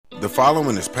The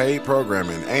following is paid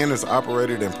programming and is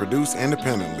operated and produced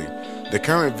independently. The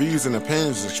current views and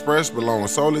opinions expressed belong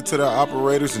solely to their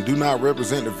operators and do not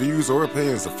represent the views or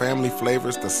opinions of Family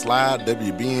Flavors, The Slide,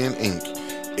 WBN,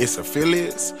 Inc., its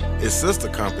affiliates, its sister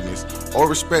companies, or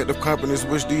respective companies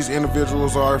which these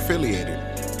individuals are affiliated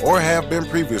or have been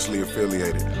previously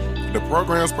affiliated. The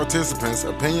program's participants'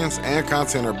 opinions and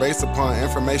content are based upon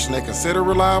information they consider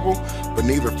reliable, but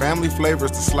neither Family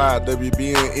Flavors, The Slide,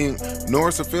 WBN, Inc., nor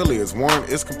its affiliates warrant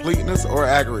its completeness or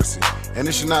accuracy, and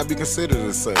it should not be considered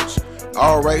as such.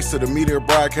 All rights to the media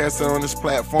broadcasted on this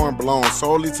platform belong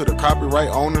solely to the copyright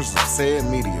owners of said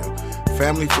media.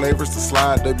 Family Flavors, The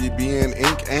Slide, WBN,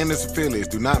 Inc., and its affiliates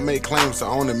do not make claims to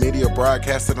own the media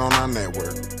broadcasted on our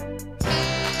network.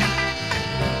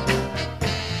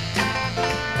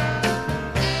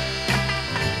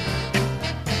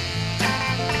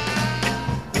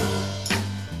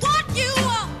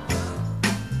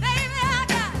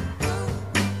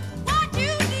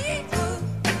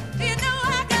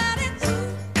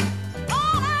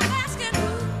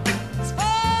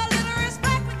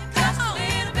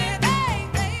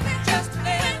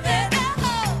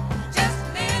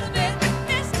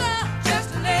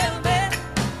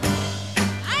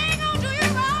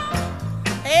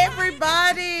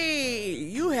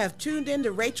 Tuned in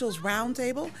to Rachel's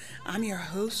Roundtable. I'm your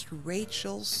host,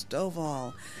 Rachel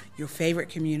Stovall, your favorite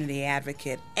community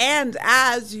advocate. And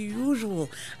as usual,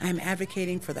 I'm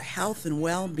advocating for the health and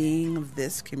well-being of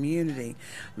this community.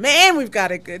 Man, we've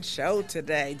got a good show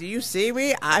today. Do you see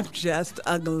me? I'm just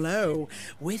aglow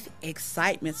with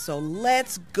excitement. So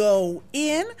let's go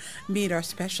in, meet our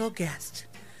special guest,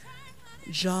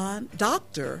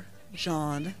 Dr.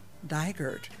 John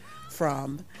Dygert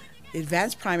from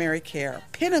Advanced Primary Care,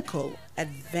 Pinnacle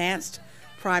Advanced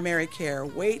Primary Care.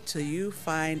 Wait till you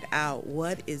find out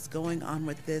what is going on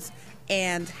with this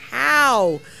and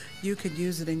how you could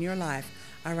use it in your life.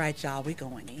 All right, y'all, we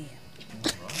going in.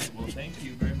 All right. Well, thank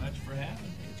you very much for having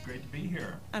me. It's great to be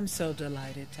here. I'm so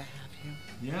delighted to have you.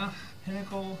 Yeah,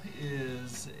 Pinnacle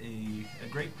is a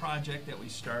great project that we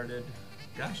started.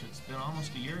 Gosh, it's been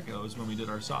almost a year ago is when we did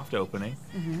our soft opening.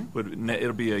 Mm-hmm.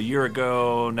 It'll be a year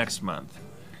ago next month.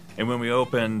 And when we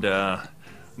opened,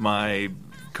 my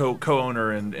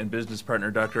co-owner and business partner,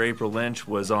 Dr. April Lynch,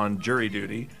 was on jury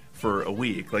duty for a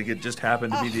week. Like, it just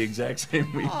happened to be the exact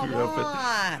same week we opened.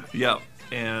 Yeah.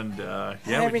 And,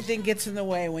 everything gets in the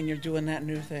way when you're doing that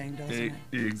new thing, doesn't it?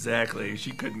 Exactly.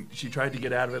 She tried to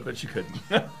get out of it, but she couldn't.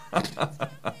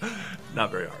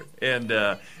 Not very hard.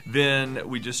 And then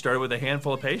we just started with a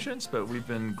handful of patients, but we've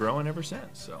been growing ever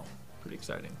since, so. Pretty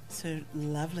exciting. So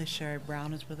lovely. Sherry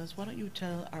Brown is with us. Why don't you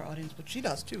tell our audience what she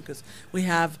does too? Because we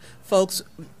have folks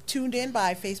tuned in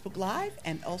by Facebook Live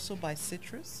and also by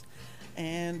Citrus,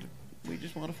 and we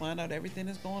just want to find out everything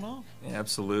that's going on.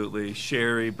 Absolutely.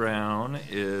 Sherry Brown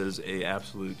is an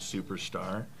absolute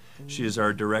superstar. Ooh. She is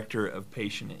our Director of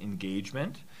Patient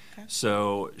Engagement. Okay.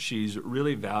 So she's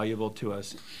really valuable to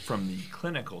us from the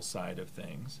clinical side of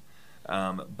things.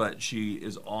 But she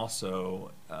is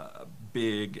also a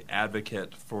big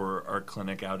advocate for our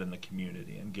clinic out in the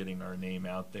community and getting our name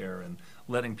out there and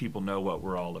letting people know what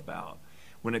we're all about.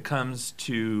 When it comes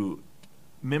to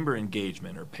member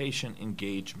engagement or patient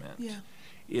engagement,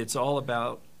 it's all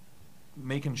about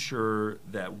making sure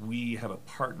that we have a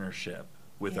partnership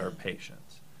with our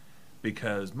patients.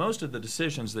 Because most of the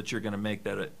decisions that you're going to make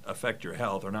that affect your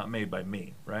health are not made by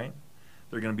me, right?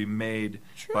 They're going to be made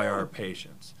by our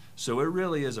patients. So it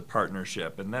really is a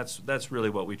partnership, and that's really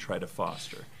what we try to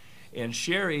foster. And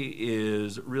Sherry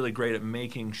is really great at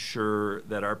making sure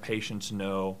that our patients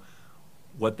know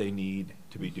what they need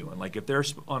to be doing. Like if they're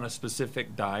on a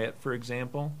specific diet, for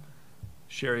example,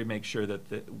 Sherry makes sure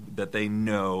that they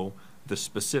know the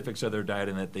specifics of their diet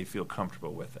and that they feel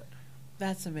comfortable with it.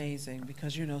 That's amazing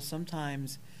because,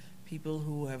 sometimes people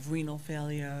who have renal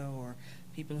failure or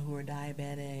people who are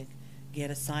diabetic get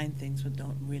assigned things but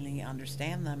don't really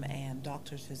understand them, and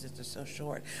doctors' visits are so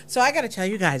short. So I got to tell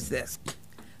you guys this.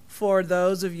 For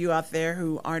those of you out there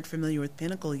who aren't familiar with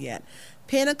Pinnacle yet,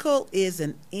 Pinnacle is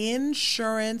an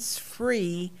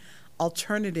insurance-free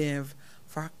alternative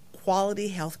for quality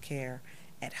health care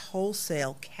at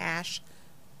wholesale cash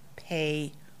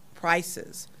pay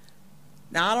prices.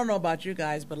 Now, I don't know about you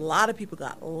guys, but a lot of people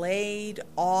got laid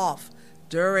off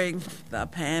during the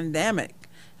pandemic.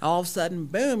 All of a sudden,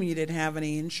 boom, you didn't have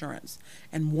any insurance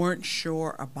and weren't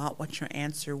sure about what your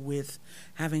answer with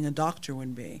having a doctor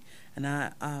would be. And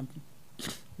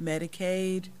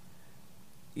Medicaid,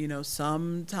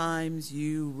 sometimes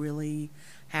you really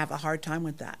have a hard time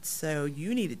with that. So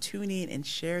you need to tune in and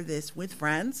share this with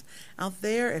friends out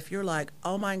there. If you're like,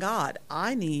 oh my God,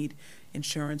 I need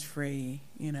insurance-free,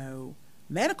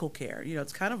 medical care.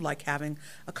 It's kind of like having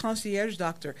a concierge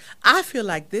doctor. I feel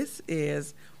like this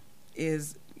is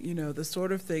the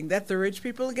sort of thing that the rich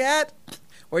people get,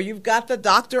 where you've got the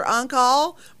doctor on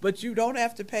call, but you don't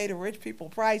have to pay the rich people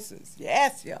prices.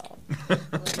 Yes, y'all. Well,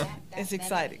 It's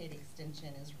exciting. Medicaid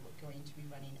extension is going to be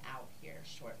running out here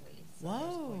shortly. So Whoa.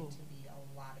 there's going to be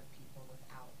a lot of people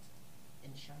without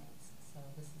insurance. So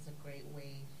this is a great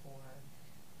way for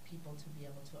people to be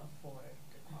able to afford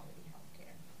good quality health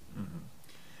care. Mm-hmm.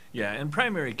 Yeah, and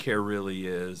primary care really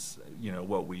is,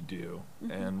 what we do.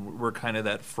 Mm-hmm. And we're kind of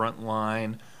that front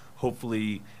line,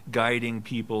 hopefully guiding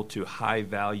people to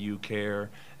high-value care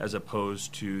as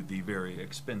opposed to the very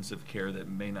expensive care that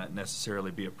may not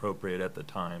necessarily be appropriate at the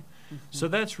time. Mm-hmm. So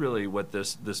that's really what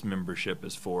this membership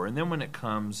is for. And then when it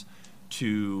comes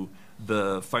to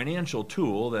the financial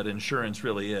tool that insurance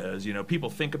really is, people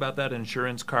think about that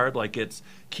insurance card like it's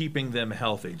keeping them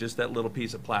healthy, just that little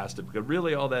piece of plastic. But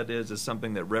really all that is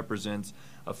something that represents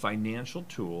a financial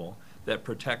tool that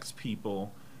protects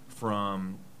people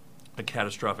from a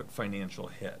catastrophic financial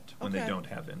hit when they don't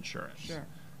have insurance. Sure.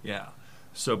 Yeah.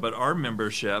 So, but our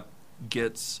membership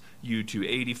gets you to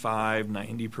 85,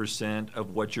 90%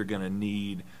 of what you're going to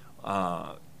need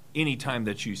anytime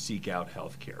that you seek out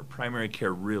health care. Primary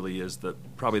care really is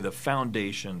probably the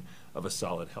foundation of a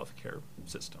solid health care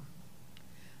system.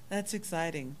 That's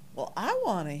exciting. Well, I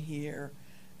want to hear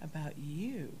about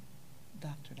you,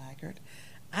 Dr. Dykert.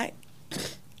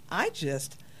 I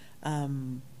just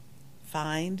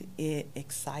find it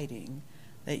exciting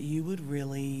that you would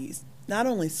really not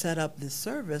only set up this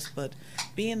service, but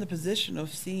be in the position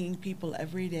of seeing people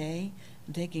every day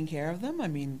and taking care of them. I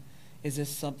mean, is this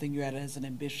something you had as an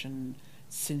ambition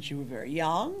since you were very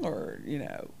young, or,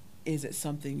 is it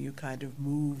something you kind of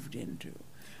moved into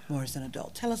more as an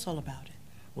adult? Tell us all about it.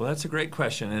 Well, that's a great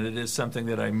question, and it is something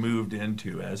that I moved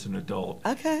into as an adult.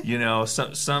 Okay.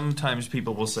 Sometimes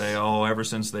people will say, ever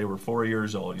since they were 4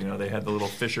 years old, they had the little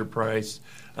Fisher-Price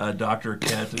Dr.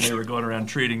 kit, and they were going around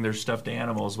treating their stuffed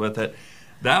animals with it.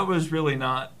 That was really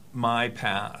not my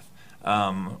path.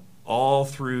 All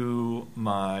through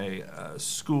my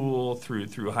school,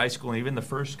 through high school, and even the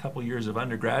first couple years of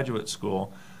undergraduate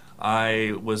school,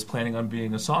 I was planning on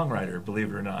being a songwriter, believe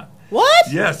it or not. What?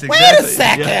 Yes, exactly. Wait a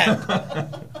second.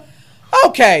 Yeah.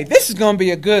 Okay, this is going to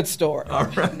be a good story. All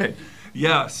right.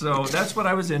 Yeah, so that's what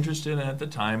I was interested in at the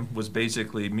time, was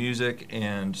basically music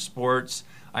and sports.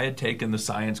 I had taken the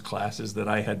science classes that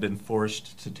I had been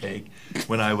forced to take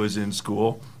when I was in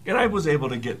school, and I was able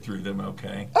to get through them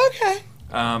okay. Okay.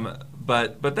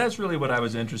 But that's really what I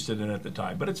was interested in at the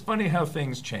time. But it's funny how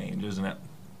things change, isn't it?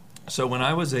 So when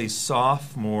I was a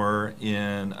sophomore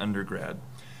in undergrad,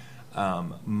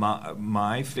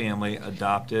 my family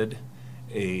adopted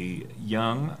a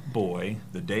young boy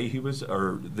the day he was,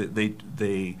 or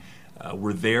they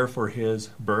were there for his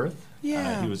birth.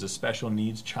 Yeah. He was a special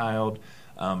needs child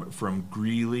from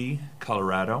Greeley,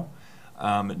 Colorado.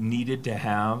 Needed to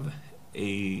have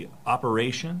a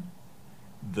operation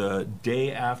the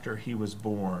day after he was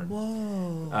born.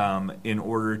 Whoa. In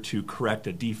order to correct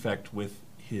a defect with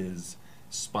his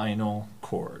spinal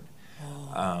cord.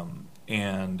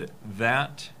 And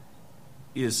that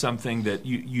is something that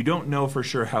you don't know for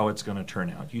sure how it's going to turn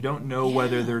out. You don't know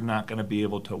whether they're not going to be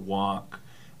able to walk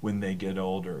when they get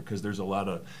older, because there's a lot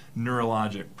of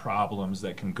neurologic problems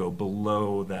that can go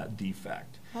below that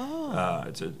defect.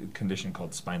 It's a condition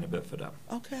called spina bifida.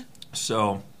 Okay.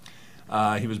 So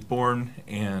he was born,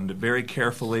 and very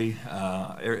carefully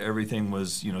everything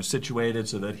was situated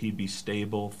so that he'd be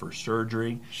stable for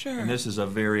surgery. Sure. And this is a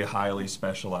very highly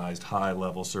specialized,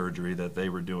 high-level surgery that they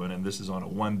were doing, and this is on a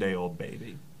one-day-old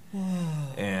baby.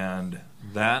 Whoa. And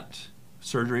that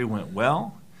surgery went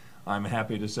well. I'm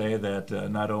happy to say that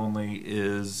not only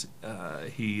is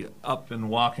he up and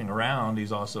walking around,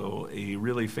 he's also a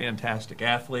really fantastic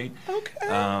athlete.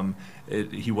 Okay.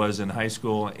 He was in high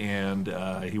school, and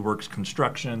he works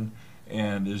construction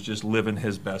and is just living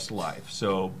his best life.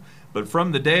 So, but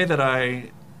from the day that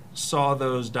I saw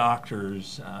those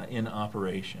doctors in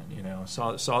operation,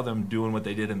 saw them doing what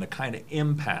they did and the kind of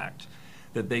impact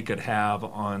that they could have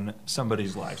on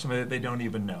somebody's life, somebody that they don't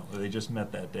even know, that they just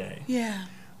met that day. Yeah.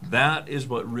 That is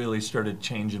what really started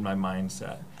changing my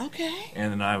mindset. Okay.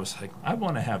 And then I was like, I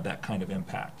want to have that kind of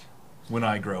impact when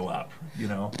I grow up, Yeah.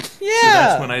 So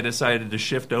that's when I decided to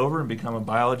shift over and become a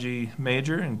biology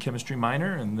major and chemistry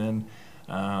minor. And then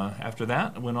after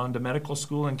that, I went on to medical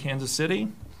school in Kansas City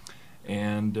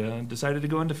and decided to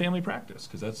go into family practice,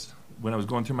 because that's when I was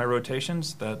going through my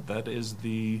rotations, that is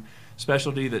the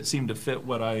specialty that seemed to fit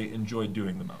what I enjoyed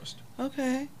doing the most.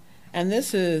 Okay. And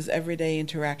this is everyday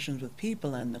interactions with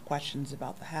people and the questions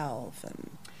about the health and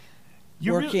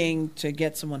working to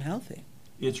get someone healthy.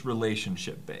 It's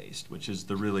relationship based, which is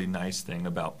the really nice thing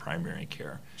about primary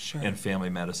care Sure. and family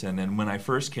medicine. And when I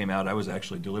first came out, I was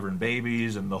actually delivering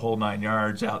babies and the whole 9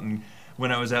 yards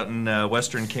when I was out in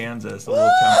western Kansas, a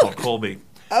little town called Colby.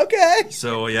 Okay.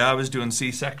 So yeah, I was doing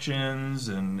C-sections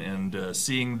and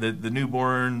seeing the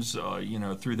newborns,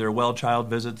 through their well child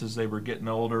visits as they were getting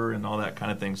older and all that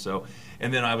kind of thing. So,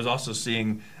 and then I was also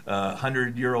seeing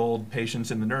 100-year-old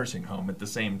patients in the nursing home at the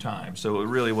same time. So it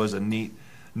really was a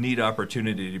neat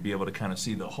opportunity to be able to kind of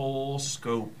see the whole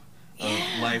scope of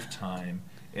lifetime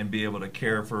and be able to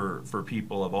care for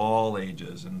people of all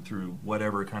ages and through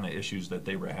whatever kind of issues that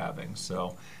they were having.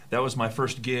 So that was my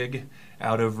first gig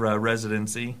out of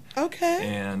residency. Okay.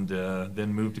 And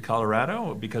then moved to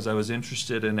Colorado because I was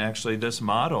interested in actually this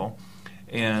model.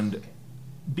 And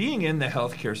being in the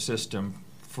healthcare system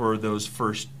for those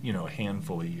first,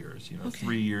 handful of years,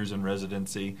 3 years in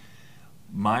residency,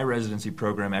 my residency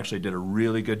program actually did a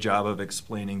really good job of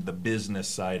explaining the business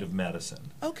side of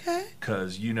medicine. Okay.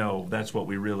 Because, that's what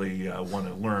we really want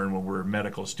to learn when we're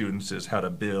medical students is how to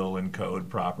bill and code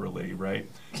properly, right?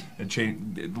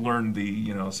 And learn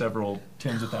the, several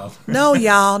tens of thousands. No,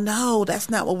 y'all, no, that's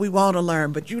not what we want to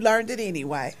learn, but you learned it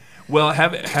anyway. Well,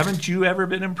 haven't you ever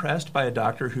been impressed by a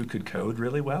doctor who could code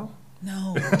really well?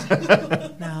 No.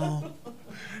 No.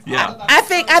 Yeah. I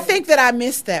think that I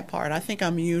missed that part. I think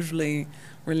I'm usually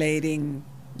relating,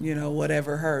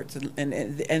 whatever hurts.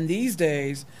 And these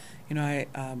days, I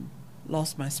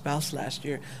lost my spouse last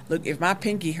year. Look, if my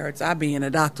pinky hurts, I'll be in a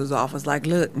doctor's office like,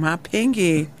 look, my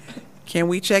pinky, can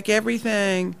we check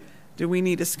everything? Do we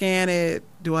need to scan it?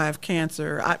 Do I have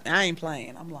cancer? I ain't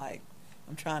playing.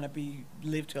 I'm trying to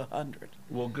live to 100.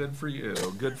 Well, good for you.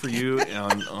 Good for you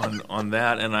on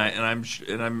that. And I'm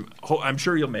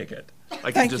sure you'll make it.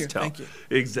 I can just tell. Thank you.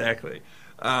 Exactly.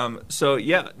 That's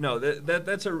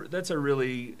a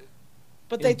really.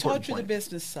 But they taught you the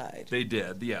business side. They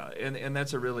did, yeah, and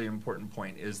that's a really important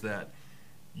point. Is that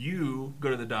you go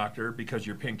to the doctor because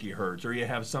your pinky hurts, or you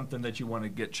have something that you want to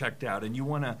get checked out, and you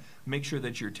want to make sure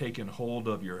that you're taking hold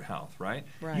of your health, right?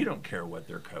 Right. You don't care what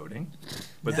they're coding,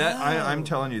 but No. I'm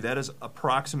telling you, that is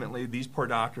approximately these poor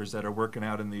doctors that are working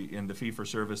out in the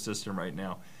fee-for-service system right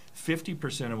now.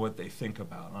 50% of what they think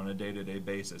about on a day-to-day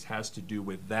basis has to do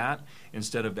with that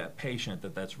instead of that patient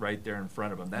that's right there in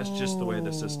front of them. That's just the way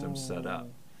the system's set up.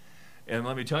 And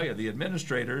let me tell you, the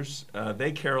administrators,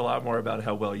 they care a lot more about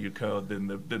how well you code than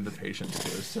the patients do.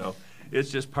 So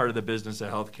it's just part of the business of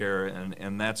healthcare,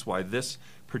 and that's why this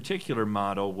particular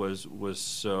model was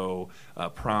so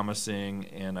promising,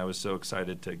 and I was so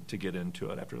excited to get into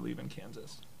it after leaving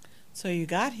Kansas. So you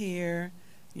got here,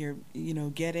 you're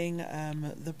getting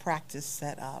the practice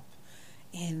set up,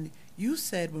 and you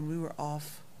said when we were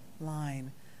offline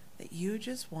that you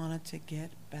just wanted to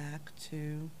get back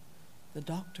to the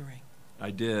doctoring. I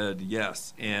did,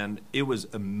 yes, and it was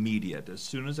immediate. As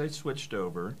soon as I switched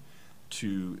over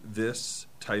to this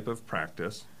type of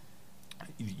practice,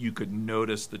 you could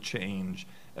notice the change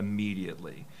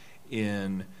immediately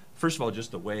in, first of all,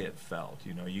 just the way it felt.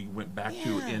 You went back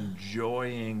to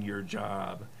enjoying your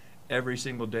job. Every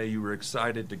single day you were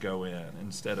excited to go in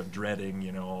instead of dreading,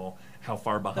 how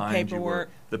far behind you were.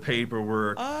 The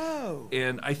paperwork. Oh.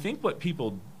 And I think what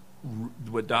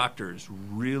doctors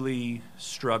really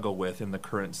struggle with in the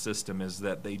current system is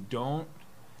that they don't,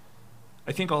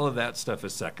 I think all of that stuff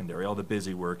is secondary. All the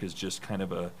busy work is just kind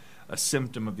of a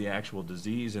symptom of the actual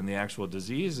disease, and the actual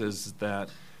disease is that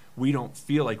we don't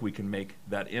feel like we can make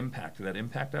that impact. That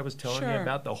impact I was telling you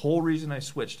about, the whole reason I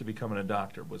switched to becoming a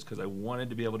doctor was because I wanted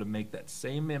to be able to make that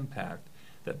same impact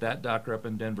that doctor up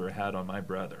in Denver had on my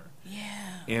brother.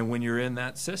 Yeah. And when you're in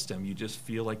that system, you just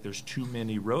feel like there's too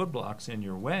many roadblocks in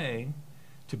your way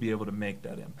to be able to make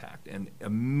that impact. And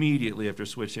immediately after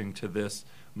switching to this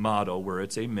model where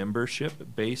it's a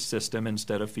membership-based system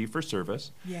instead of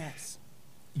fee-for-service, Yes.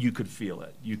 you could feel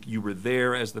it. You were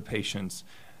there as the patient's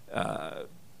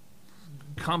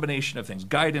combination of things: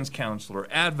 guidance counselor,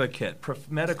 advocate,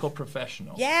 medical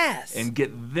professional. Yes. And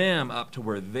get them up to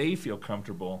where they feel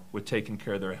comfortable with taking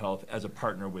care of their health as a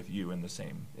partner with you in the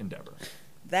same endeavor.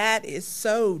 That is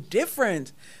so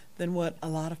different than what a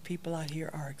lot of people out here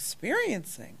are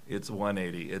experiencing. It's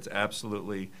 180. It's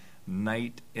absolutely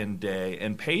night and day.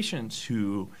 And patients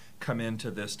who come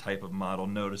into this type of model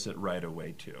notice it right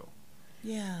away too.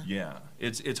 Yeah. Yeah.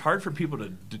 It's hard for people to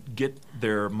get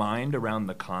their mind around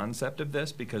the concept of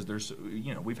this because there's,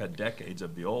 we've had decades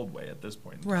of the old way at this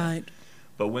point. Right.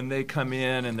 But when they come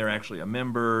in and they're actually a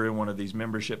member in one of these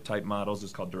membership type models,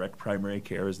 it's called direct primary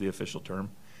care is the official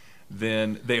term.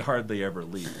 then they hardly ever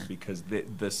leave, because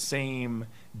the same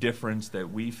difference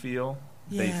that we feel,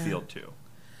 they Yeah. feel too.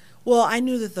 Well, I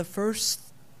knew that the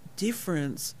first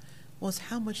difference was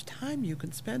how much time you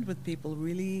can spend with people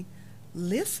really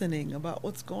listening about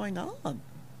what's going on.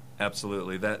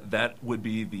 Absolutely. That would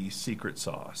be the secret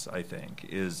sauce, I think,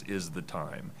 is the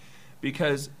time.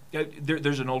 Because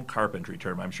there's an old carpentry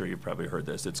term, I'm sure you've probably heard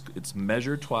this. It's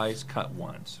measure twice, cut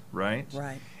once, right?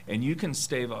 Right. And you can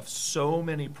stave off so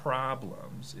many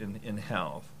problems in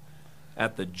health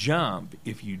at the jump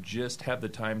if you just have the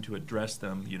time to address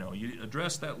them. You know, you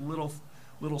address that little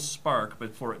spark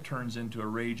before it turns into a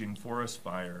raging forest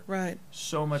fire. Right.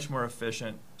 So much more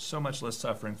efficient, so much less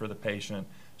suffering for the patient,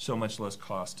 so much less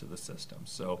cost to the system.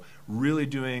 So really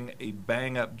doing a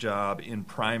bang-up job in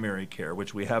primary care,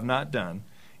 which we have not done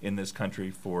in this country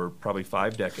for probably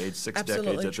 5 decades, 6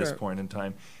 Absolutely decades at this true. point in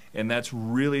time. And that's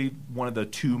really one of the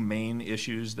 2 main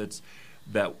issues that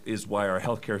is why our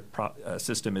healthcare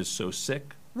system is so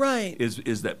sick. Right.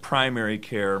 Is that primary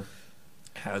care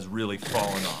has really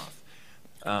fallen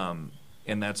off.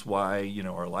 And that's why, you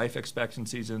know, our life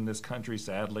expectancies in this country,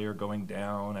 sadly, are going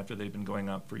down after they've been going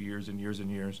up for years and years and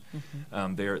years.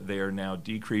 Mm-hmm. They are now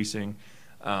decreasing.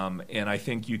 And I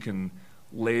think you can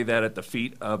lay that at the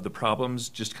feet of the problems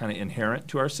just kind of inherent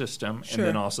to our system, Sure. and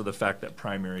then also the fact that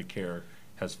primary care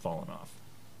has fallen off.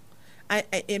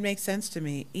 It makes sense to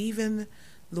me. Even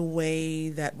the way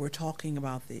that we're talking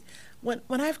about when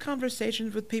I have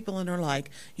conversations with people and they're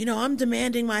like, you know, I'm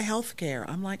demanding my health care.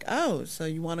 I'm like, oh, so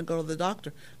you want to go to the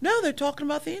doctor? No, they're talking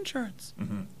about the insurance.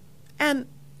 Mm-hmm. And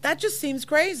that just seems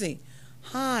crazy.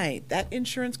 Hi, that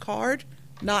insurance card,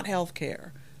 not health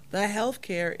care. The health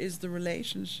care is the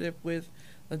relationship with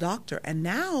the doctor. And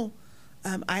now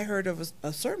I heard of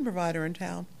a certain provider in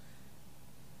town,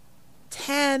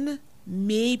 10,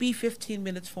 maybe 15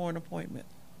 minutes for an appointment.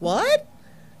 What?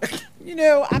 You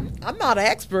know, I'm not an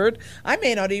expert. I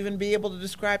may not even be able to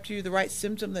describe to you the right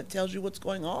symptom that tells you what's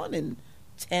going on in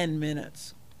 10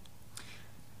 minutes.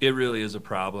 It really is a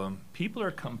problem. People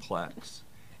are complex.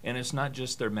 And it's not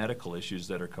just their medical issues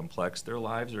that are complex. Their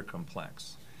lives are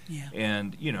complex. Yeah.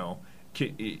 And, you know,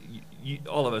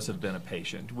 all of us have been a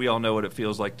patient. We all know what it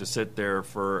feels like to sit there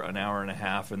for an hour and a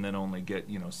half and then only get,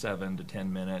 7 to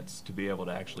 10 minutes to be able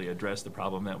to actually address the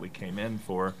problem that we came in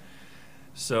for.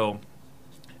 So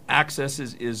access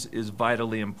is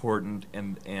vitally important,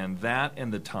 and that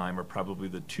and the time are probably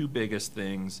the 2 biggest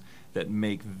things that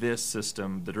make this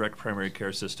system, the direct primary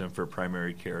care system for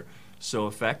primary care, so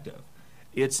effective.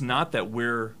 It's not that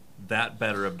we're that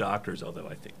better of doctors, although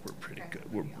I think we're pretty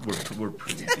good. We're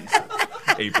pretty decent,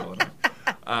 April and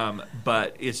I.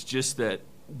 But it's just that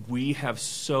we have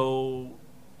so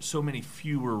many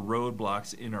fewer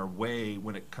roadblocks in our way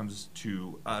when it comes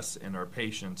to us and our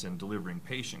patients and delivering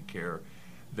patient care,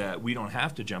 that we don't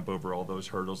have to jump over all those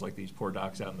hurdles like these poor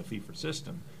docs out in the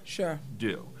fee-for-system Sure.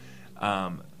 do.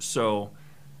 So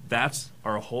that's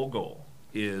our whole goal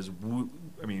is,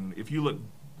 if you look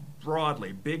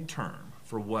broadly, big term,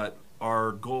 for what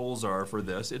our goals are for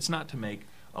this, it's not to make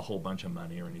a whole bunch of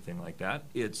money or anything like that.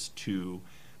 It's to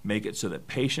make it so that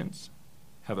patients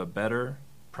have a better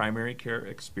primary care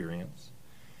experience,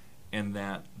 and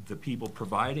that the people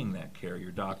providing that care,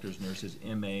 your doctors, nurses,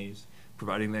 MAs,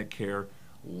 providing that care,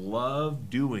 love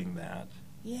doing that.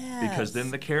 Yes. Because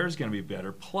then the care is going to be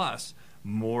better. Plus,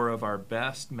 more of our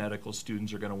best medical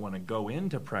students are going to want to go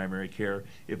into primary care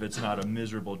if it's not a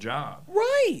miserable job.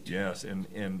 Right. Yes, and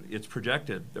it's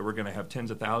projected that we're going to have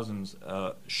tens of thousands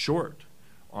short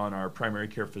on our primary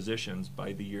care physicians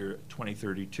by the year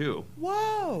 2032.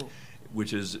 Whoa.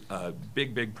 Which is a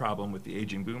big, big problem with the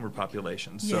aging boomer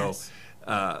population. Yes.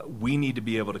 So we need to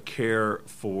be able to care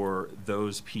for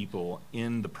those people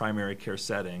in the primary care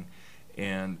setting.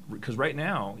 And because right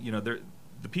now,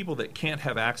 the people that can't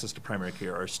have access to primary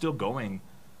care are still going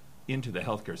into the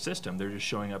healthcare system. They're just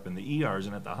showing up in the ERs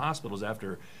and at the hospitals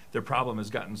after their problem has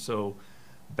gotten so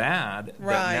bad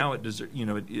that now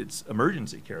it's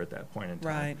emergency care at that point in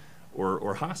time, Right.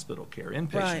 or hospital care,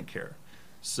 inpatient Right. care.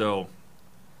 So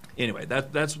anyway,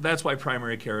 that's why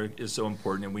primary care is so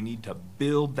important, and we need to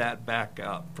build that back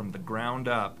up from the ground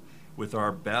up with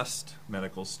our best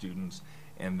medical students.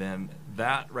 And then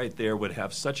that right there would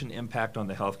have such an impact on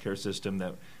the healthcare system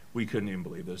that we couldn't even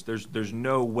believe this. There's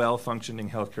no well-functioning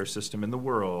healthcare system in the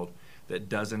world that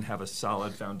doesn't have a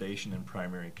solid foundation in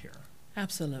primary care.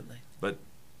 Absolutely. But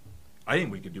I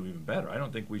think we could do even better. I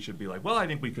don't think we should be like, well, I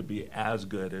think we could be as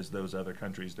good as those other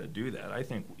countries that do that. I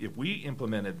think if we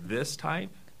implemented this type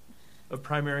of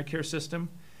primary care system,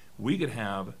 we could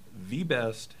have the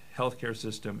best healthcare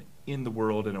system in the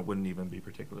world, and it wouldn't even be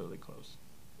particularly close.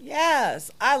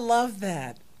 Yes, I love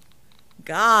that.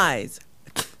 Guys,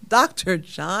 Dr.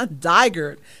 John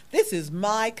Digert, this is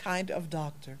my kind of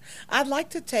doctor. I'd like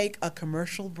to take a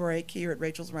commercial break here at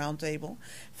Rachel's Roundtable.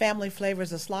 Family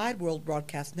Flavors Aside, World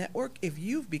Broadcast Network. If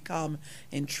you've become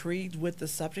intrigued with the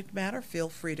subject matter, feel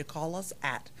free to call us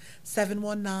at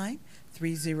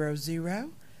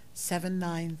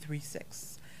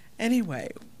 719-300-7936.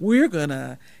 Anyway, we're going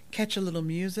to catch a little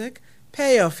music,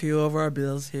 pay a few of our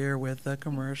bills here with a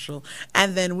commercial,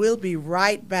 and then we'll be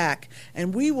right back.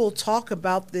 And we will talk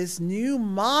about this new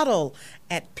model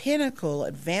at Pinnacle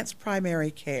Advanced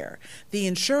Primary Care, the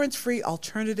insurance-free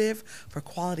alternative for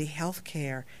quality health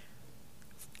care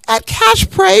at cash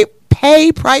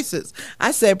pay prices.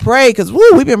 I said pray because,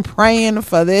 we've been praying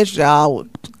for this, y'all.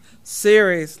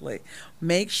 Seriously.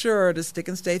 Make sure to stick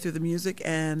and stay through the music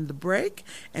and the break,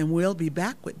 and we'll be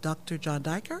back with Dr. John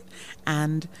Dykert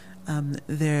and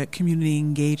their Community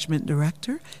Engagement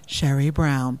Director, Sherry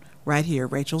Brown, right here,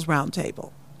 Rachel's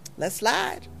Roundtable. Let's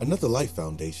slide. Another Life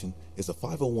Foundation is a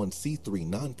 501c3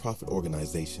 nonprofit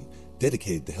organization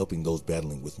dedicated to helping those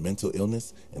battling with mental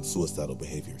illness and suicidal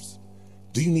behaviors.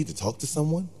 Do you need to talk to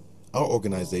someone? Our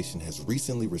organization has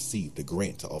recently received a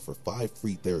grant to offer 5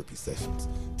 free therapy sessions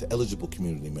to eligible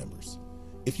community members.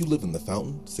 If you live in the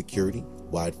Fountain, Security,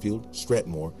 Widefield,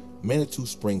 Stratmore, Manitou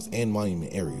Springs, and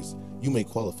Monument areas, you may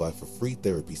qualify for free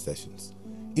therapy sessions.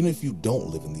 Even if you don't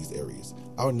live in these areas,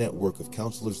 our network of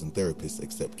counselors and therapists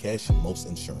accept cash in most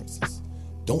insurances.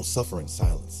 Don't suffer in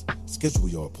silence. Schedule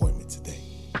your appointment today.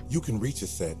 You can reach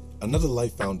us at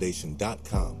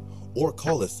anotherlifefoundation.com or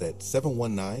call us at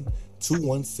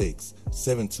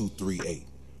 719-216-7238.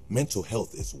 Mental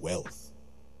health is wealth.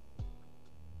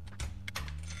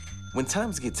 When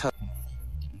times get tough,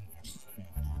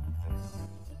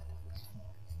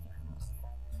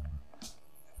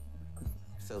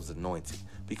 yourselves anointed,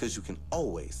 because you can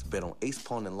always bet on Ace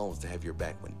Pawn and Loans to have your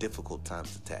back when difficult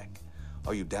times attack.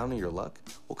 Are you down in your luck?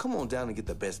 Well, come on down and get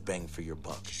the best bang for your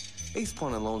buck. Ace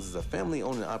Pawn and Loans is a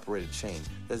family-owned and operated chain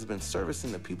that has been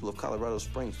servicing the people of Colorado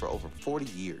Springs for over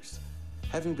 40 years.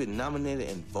 Having been nominated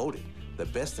and voted the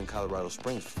best in Colorado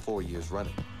Springs for 4 years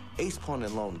running, Ace Pawn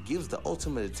and Loan gives the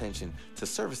ultimate attention to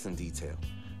service and detail.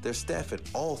 Their staff at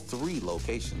all 3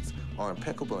 locations are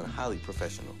impeccable and highly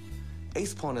professional.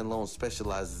 Ace Pawn and Loan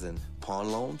specializes in pawn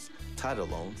loans, title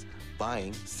loans,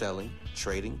 buying, selling,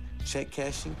 trading, check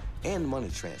cashing, and money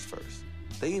transfers.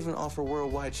 They even offer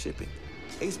worldwide shipping.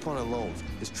 Ace Pawn and Loans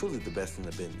is truly the best in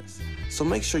the business. So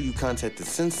make sure you contact the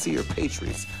sincere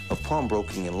patriots of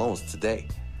pawnbroking and loans today.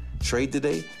 Trade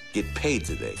today, get paid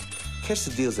today. Catch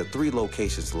the deals at 3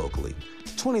 locations locally: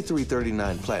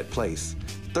 2339 Platt Place,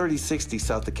 3060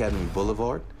 South Academy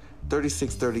Boulevard,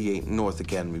 3638 North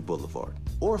Academy Boulevard.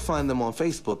 Or find them on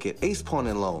Facebook at Ace Pawn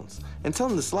and Loans and tell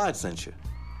them the slide sent you.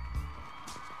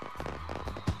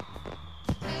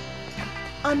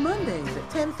 On Mondays at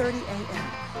 10:30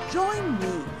 a.m., join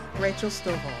me, Rachel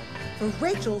Stovall, for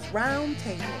Rachel's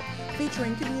Roundtable,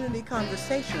 featuring community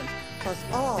conversations plus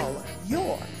all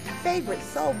your favorite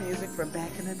soul music from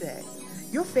back in the day.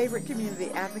 Your favorite community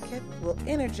advocate will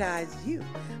energize you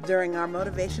during our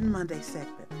Motivation Monday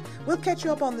segment. We'll catch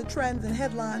you up on the trends and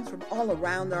headlines from all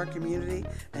around our community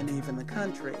and even the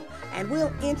country. And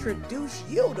we'll introduce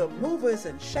you to movers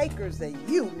and shakers that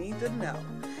you need to know.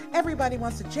 Everybody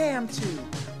wants to jam to,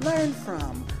 learn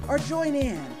from, or join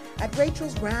in at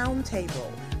Rachel's Roundtable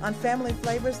on Family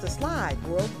Flavors The Slide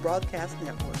World Broadcast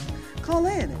Network. Call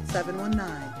in at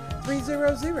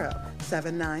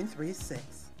 719-300-7936.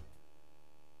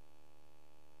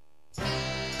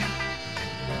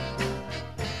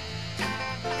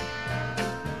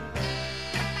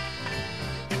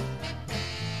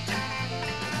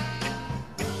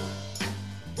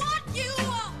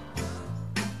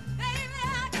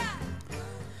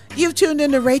 You've tuned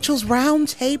into Rachel's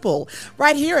Roundtable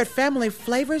right here at Family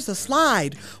Flavors The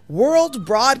Slide World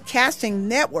Broadcasting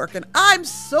Network. And I'm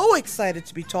so excited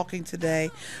to be talking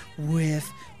today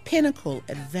with Pinnacle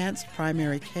Advanced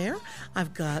Primary Care.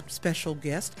 I've got special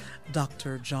guest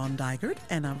Dr. John Dygert,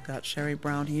 and I've got Sherry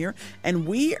Brown here. And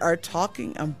we are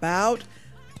talking about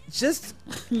just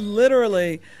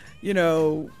literally,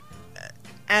 an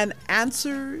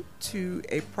answer to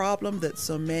a problem that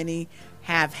so many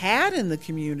have had in the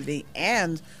community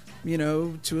and,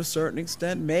 to a certain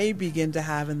extent may begin to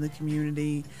have in the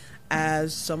community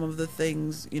as some of the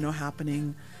things,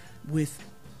 happening with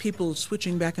people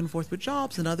switching back and forth with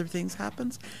jobs and other things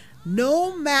happens.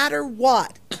 No matter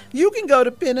what, you can go to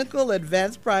Pinnacle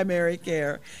Advanced Primary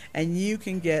Care and you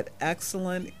can get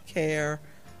excellent care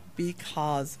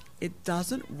because it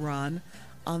doesn't run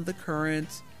on the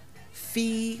current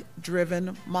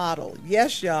fee-driven model.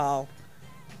 Yes, y'all.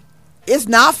 It's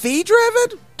not fee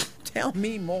driven? Tell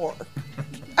me more.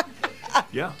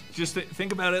 Yeah, just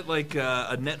think about it like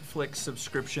a Netflix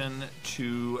subscription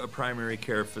to a primary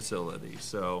care facility.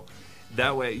 So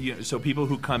that way, so people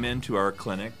who come into our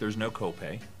clinic, there's no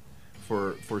copay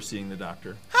for seeing the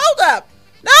doctor. Hold up.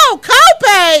 No,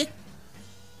 copay.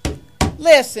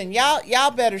 Listen,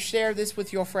 y'all better share this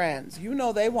with your friends. You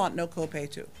know they want no copay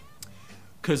too.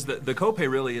 Because the copay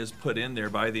really is put in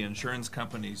there by the insurance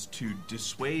companies to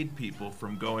dissuade people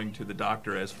from going to the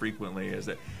doctor as frequently as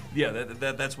that. Yeah,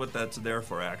 that's what that's there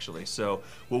for, actually. So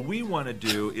what we want to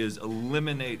do is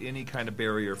eliminate any kind of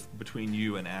barrier between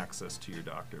you and access to your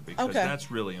doctor, because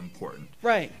that's really important.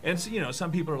 Right. And so,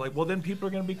 some people are like, well, then people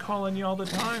are going to be calling you all the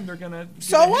time. They're going to.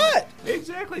 So what?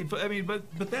 Exactly.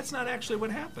 But that's not actually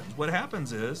what happens. What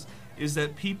happens is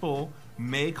that people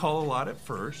may call a lot at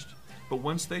first. But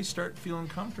once they start feeling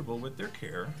comfortable with their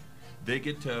care, they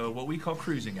get to what we call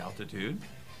cruising altitude,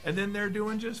 and then they're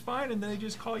doing just fine, and they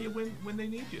just call you when they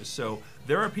need you. So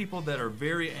there are people that are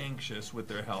very anxious with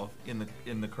their health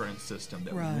in the current system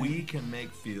that we can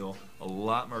make feel a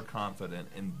lot more confident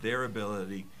in their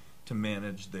ability to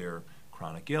manage their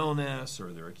chronic illness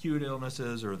or their acute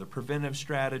illnesses or the preventive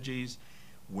strategies.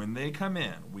 When they come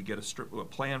in, we get a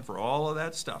plan for all of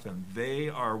that stuff, and they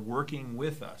are working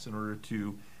with us in order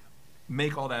to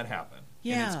make all that happen.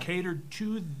 Yeah. And it's catered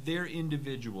to their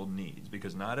individual needs,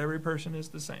 because not every person is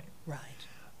the same. Right.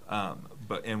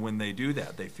 And when they do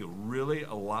that, they feel really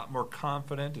a lot more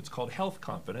confident. It's called health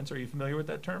confidence. Are you familiar with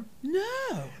that term?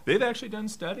 No. They've actually done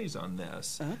studies on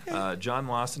this. Okay. John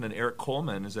Lawson and Eric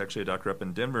Coleman, is actually a doctor up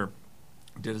in Denver,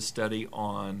 did a study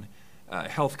on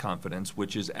health confidence,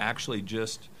 which is actually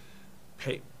just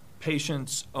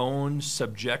patients' own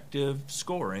subjective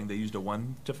scoring. They used a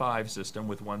 1 to 5 system,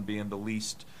 with 1 being the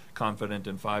least confident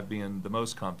and 5 being the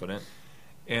most confident.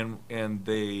 And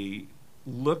they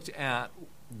looked at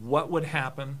what would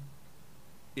happen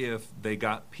if they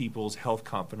got people's health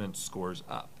confidence scores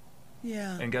up.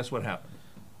 Yeah. And guess what happened?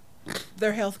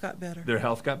 Their health got better. Their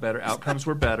health got better. Outcomes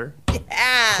were better.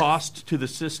 Yes. Cost to the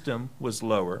system was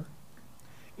lower.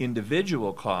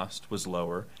 Individual cost was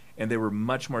lower. And they were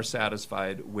much more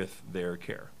satisfied with their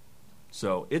care.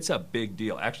 So it's a big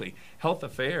deal. Actually, Health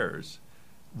Affairs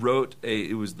wrote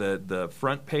it was the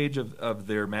front page of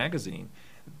their magazine,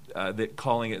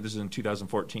 calling it, this is in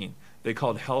 2014, they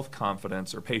called health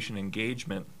confidence or patient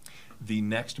engagement the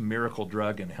next miracle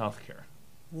drug in healthcare.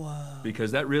 Whoa.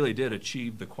 Because that really did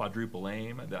achieve the quadruple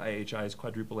aim, the IHI's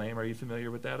quadruple aim. Are you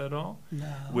familiar with that at all? No.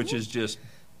 Which is just,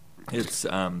 it's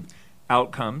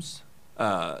outcomes,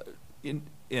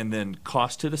 and then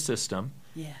cost to the system,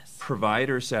 Yes.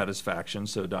 provider satisfaction,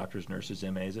 so doctors, nurses,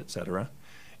 MAs, et cetera.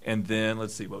 And then,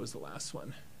 let's see, what was the last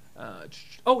one?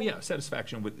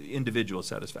 Satisfaction with individual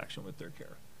satisfaction with their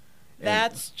care.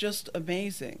 That's just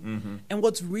amazing. Mm-hmm. And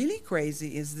what's really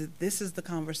crazy is that this is the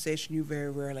conversation you very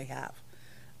rarely have.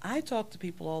 I talk to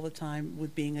people all the time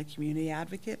with being a community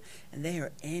advocate, and they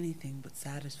are anything but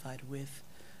satisfied with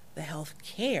the health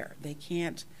care. They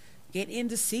can't get in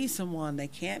to see someone. They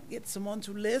can't get someone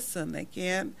to listen. They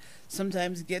can't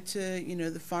sometimes get to,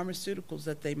 the pharmaceuticals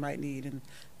that they might need. And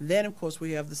then, of course,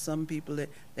 we have some people that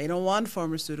they don't want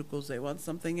pharmaceuticals. They want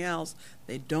something else.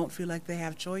 They don't feel like they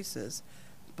have choices.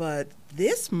 But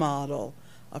this model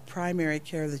of primary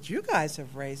care that you guys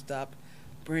have raised up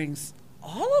brings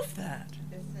all of that.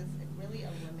 It really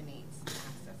eliminates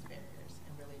access barriers.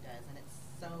 It really does. And it's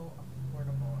so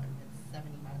affordable. And it's $70.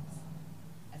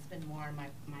 I spend more on my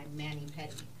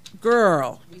mani-pedi.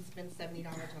 Girl. We spend $70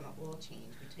 on an oil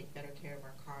change. We take better care of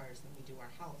our cars than we do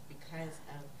our health because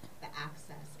of the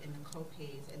access and the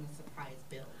co-pays and the surprise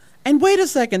bills. And wait a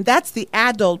second, that's the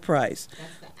adult price.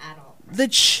 That's the adult price. The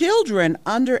children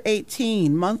under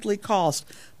 18 monthly cost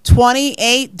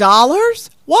 $28?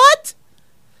 What?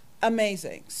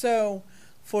 Amazing. So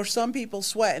for some people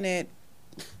sweating it,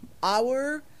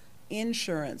 our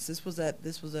insurance, this was at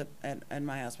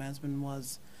my house. My husband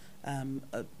was a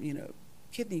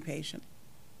kidney patient.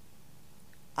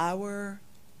 Our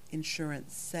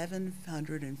insurance,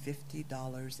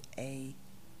 $750 a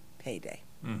payday.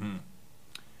 Mm-hmm.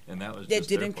 And that was It just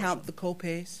their didn't count the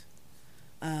portion.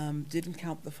 copays, didn't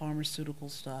count the pharmaceutical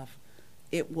stuff.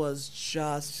 It was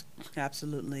just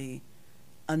absolutely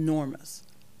enormous.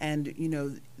 And,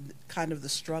 kind of the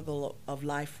struggle of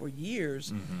life for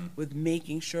years with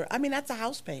making sure. I mean, that's a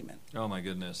house payment. Oh, my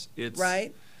goodness. It's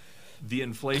right? The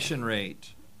inflation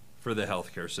rate for the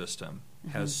healthcare system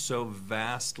has so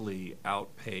vastly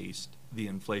outpaced the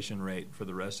inflation rate for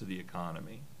the rest of the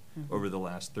economy over the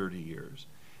last 30 years.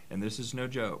 And this is no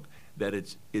joke, that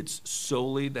it's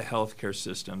solely the healthcare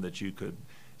system that you could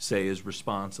say is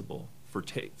responsible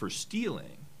for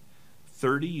stealing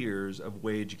 30 years of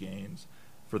wage gains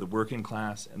for the working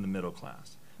class and the middle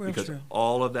class. Real because true.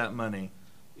 all of that money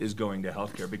is going to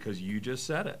healthcare because you just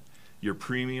said it. Your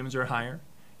premiums are higher,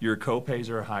 your copays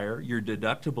are higher, your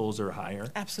deductibles are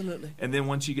higher. Absolutely. And then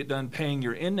once you get done paying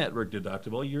your in-network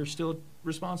deductible, you're still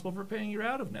responsible for paying your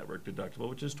out-of-network deductible,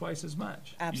 which is twice as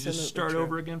much. You Absolutely just start true.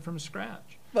 over again from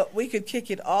scratch. But we could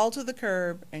kick it all to the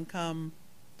curb and come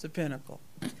to Pinnacle.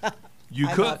 You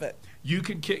I could. love it. You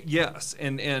could kick, yes,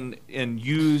 and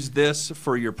use this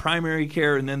for your primary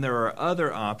care, and then there are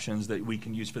other options that we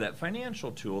can use for that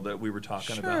financial tool that we were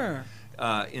talking Sure.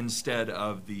 about, instead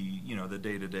of the the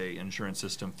day-to-day insurance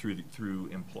system through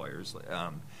employers,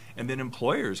 and then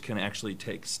employers can actually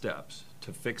take steps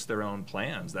to fix their own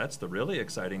plans. That's the really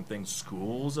exciting thing.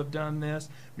 Schools have done this.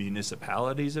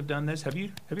 Municipalities have done this. Have you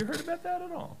heard about that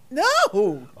at all? No.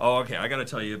 Oh, okay. I got to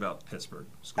tell you about Pittsburgh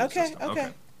school system. Okay.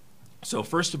 So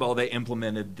first of all, they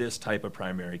implemented this type of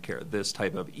primary care, this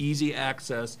type of easy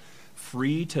access,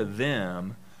 free to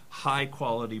them, high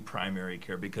quality primary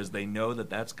care because they know that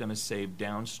that's going to save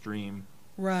downstream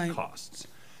Right. costs.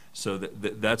 So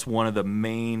that's one of the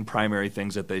main primary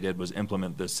things that they did was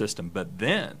implement this system. But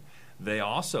then they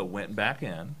also went back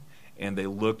in and they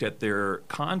looked at their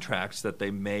contracts that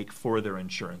they make for their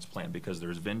insurance plan because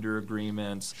there's vendor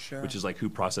agreements, Sure. which is like who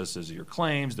processes your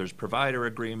claims. There's provider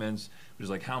agreements, which is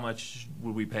like how much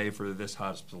would we pay for this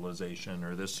hospitalization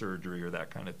or this surgery or that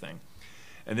kind of thing.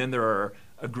 And then there are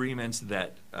agreements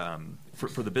that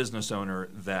for the business owner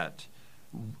that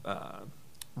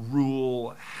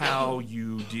rule how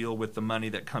you deal with the money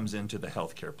that comes into the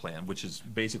healthcare plan, which is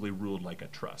basically ruled like a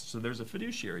trust. So there's a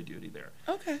fiduciary duty there.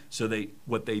 Okay. So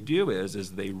what they do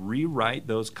is they rewrite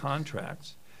those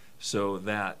contracts so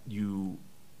that you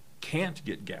can't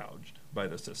get gouged by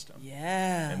the system.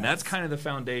 Yeah. And that's kind of the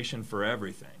foundation for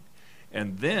everything.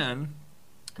 And then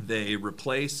they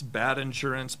replace bad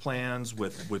insurance plans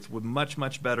with much,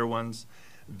 much better ones.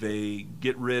 They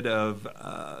get rid of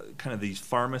kind of these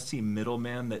pharmacy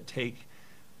middlemen that take,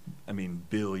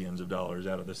 billions of dollars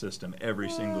out of the system every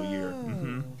single year.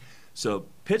 Mm-hmm. So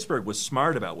Pittsburgh was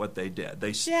smart about what they did.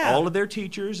 All of their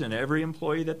teachers and every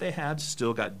employee that they had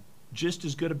still got just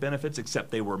as good of benefits,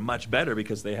 except they were much better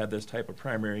because they had this type of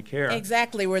primary care.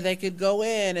 Exactly, where they could go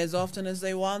in as often as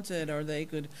they wanted, or they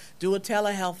could do a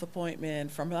telehealth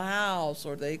appointment from the house,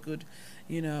 or they could,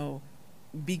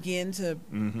 begin to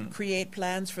create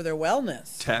plans for their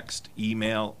wellness. Text,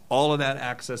 email, all of that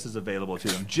access is available to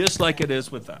them, just like it is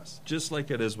with us.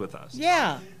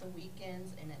 Yeah. The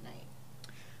weekends and at night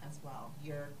as well.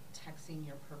 You're texting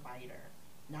your provider,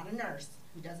 not a nurse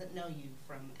who doesn't know you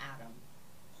from Adam.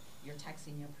 You're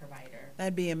texting your provider.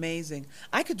 That'd be amazing.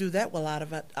 I could do that while out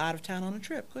of town on a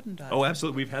trip, couldn't I? Oh,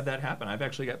 absolutely. We've had that happen. I've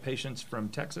actually got patients from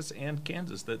Texas and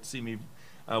Kansas that see me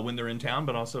when they're in town,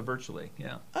 but also virtually.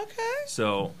 Yeah. Okay.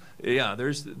 So yeah,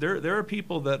 there are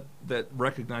people that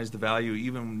recognize the value,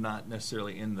 even not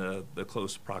necessarily in the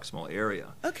close proximal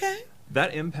area. Okay.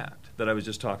 That impact that I was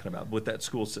just talking about with that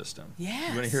school system. Yes.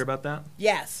 You want to hear about that?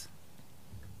 Yes.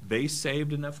 They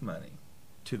saved enough money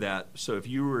to that. So if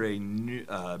you were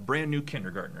a brand new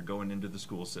kindergartner going into the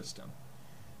school system,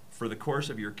 for the course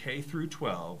of your K through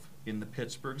 12 in the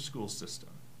Pittsburgh school system,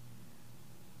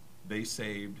 they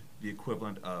saved the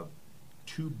equivalent of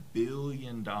 $2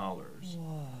 billion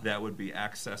that would be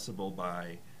accessible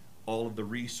by all of the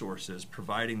resources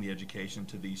providing the education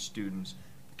to these students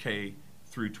K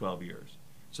through 12 years.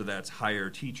 So that's higher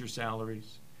teacher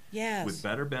salaries. Yes. With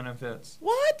better benefits.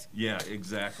 What? Yeah,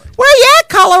 exactly. Where you at,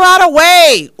 Colorado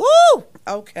Way? Woo!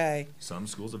 Okay. Some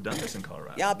schools have done this in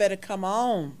Colorado. Y'all better come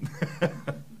on.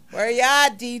 Where you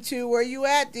at, D2? Where you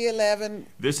at, D11?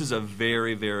 This is a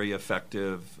very, very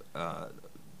effective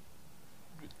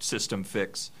system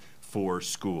fix for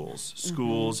schools.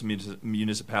 Schools,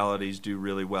 municipalities do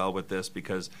really well with this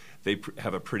because they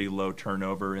have a pretty low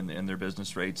turnover in their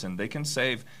business rates, and they can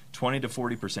save 20 to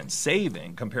 40%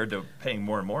 saving compared to paying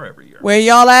more and more every year. Where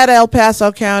y'all at, El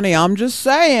Paso County? I'm just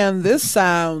saying, this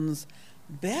sounds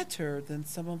better than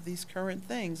some of these current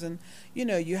things. And,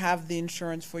 you have the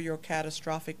insurance for your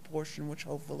catastrophic portion, which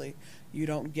hopefully you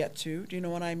don't get to. Do you know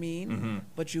what I mean? Mm-hmm.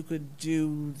 But you could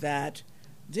do that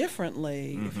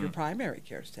differently if your primary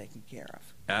care is taken care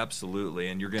of. Absolutely,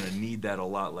 and you're going to need that a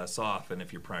lot less often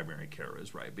if your primary care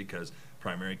is right, because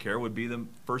primary care would be the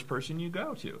first person you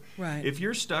go to. Right. If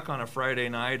you're stuck on a Friday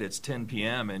night, it's 10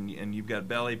 p.m., and you've got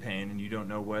belly pain and you don't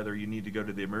know whether you need to go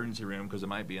to the emergency room because it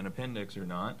might be an appendix or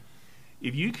not,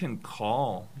 if you can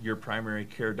call your primary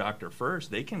care doctor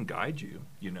first, they can guide you,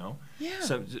 Yeah.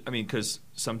 So, I mean, because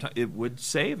sometimes it would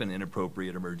save an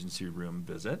inappropriate emergency room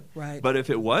visit. Right. But if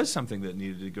it was something that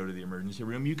needed to go to the emergency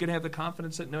room, you could have the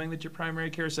confidence that knowing that your primary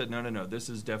care said, no, this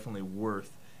is definitely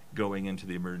worth going into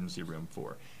the emergency room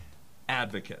for.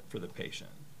 Advocate for the patient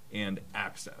and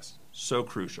access, so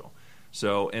crucial.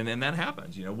 So, and then that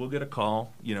happens, we'll get a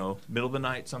call, middle of the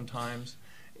night sometimes,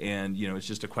 and, it's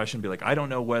just a question, be like, I don't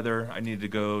know whether I need to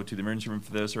go to the emergency room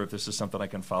for this or if this is something I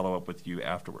can follow up with you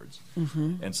afterwards.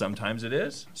 Mm-hmm. And sometimes it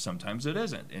is, sometimes it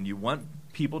isn't. And you want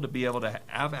people to be able to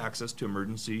have access to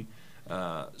emergency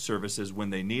services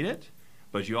when they need it,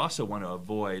 but you also want to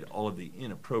avoid all of the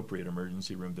inappropriate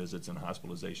emergency room visits and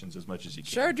hospitalizations as much as you can.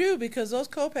 Sure do, because those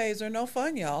copays are no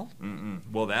fun, y'all.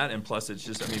 Well, that, and plus it's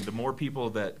just, the more people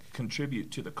that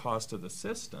contribute to the cost of the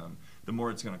system, the more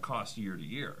it's going to cost year to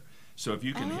year. So if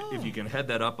you can head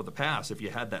that up with the pass, if you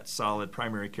had that solid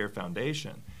primary care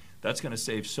foundation, that's going to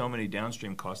save so many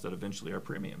downstream costs that eventually our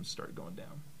premiums start going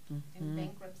down. And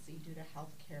bankruptcy due to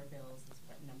health care bills is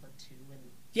what, number 2? And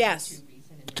Yes. two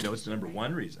reason It's the number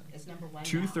one reason. It's number one.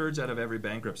 2/3 out of every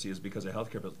bankruptcy is because of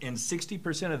healthcare bills, and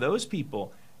 60% of those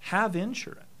people have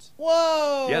insurance.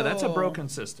 Whoa. Yeah, that's a broken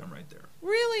system right there.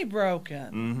 Really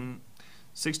broken.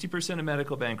 60% of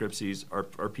medical bankruptcies are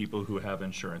people who have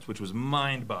insurance, which was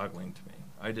mind-boggling to me.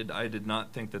 I did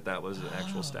not think that was an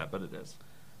actual stat, but it is.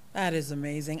 That is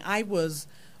amazing. I was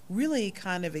really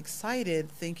kind of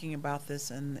excited thinking about this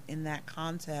in that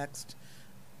context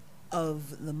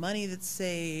of the money that's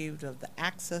saved, of the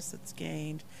access that's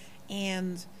gained.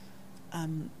 And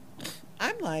I'm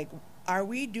like, are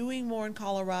we doing more in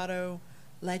Colorado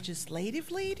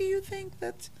legislatively, do you think,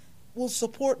 that will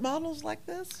support models like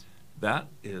this? That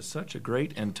is such a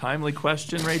great and timely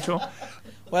question, Rachel.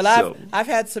 Well, I've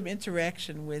had some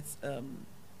interaction with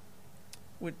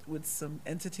some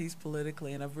entities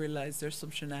politically, and I've realized there's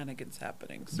some shenanigans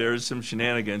happening. So. There's some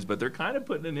shenanigans, but they're kind of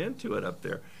putting an end to it up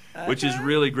there, which is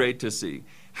really great to see.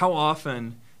 How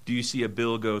often do you see a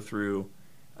bill go through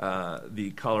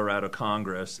the Colorado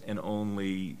Congress and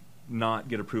only not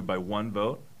get approved by one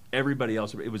vote? Everybody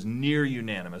else, it was near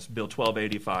unanimous, Bill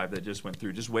 1285 that just went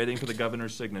through, just waiting for the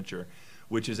governor's signature,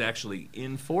 which is actually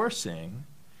enforcing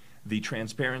the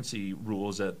transparency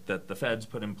rules that the feds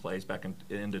put in place back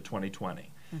into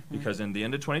 2020. Because in the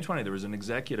end of 2020, there was an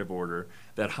executive order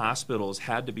that hospitals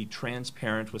had to be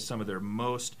transparent with some of their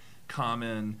most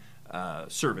common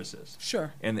services.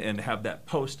 Sure. And have that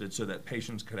posted so that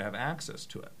patients could have access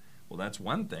to it. Well, that's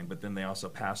one thing, but then they also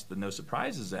passed the No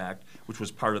Surprises Act, which was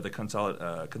part of the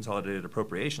Consolidated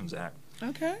Appropriations Act.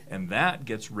 Okay. And that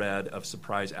gets rid of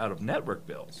surprise out-of-network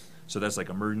bills. So that's like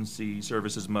emergency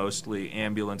services mostly,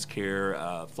 ambulance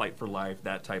care, Flight for Life,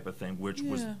 that type of thing, which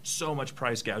was so much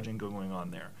price gouging going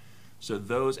on there. So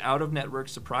those out-of-network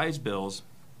surprise bills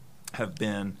have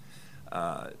been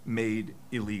made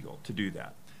illegal to do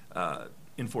that,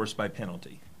 enforced by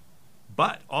penalty.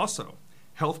 But also,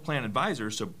 health plan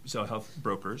advisors, so health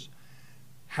brokers,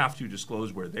 have to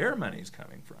disclose where their money's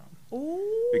coming from.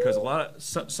 Ooh. Because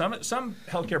some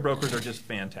healthcare brokers are just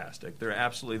fantastic. They're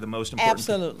absolutely the most important.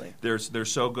 Absolutely. They're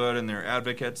so good and they're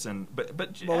advocates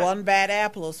but one bad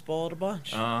apple will spoil a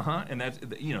bunch. And that's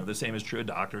the same is true of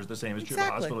doctors. The same is true of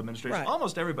hospital administration. Right.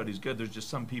 Almost everybody's good. There's just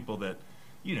some people that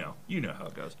you know how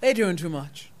it goes. They're doing too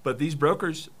much. But these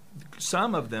brokers,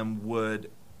 some of them would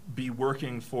be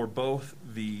working for both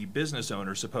the business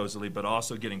owner supposedly, but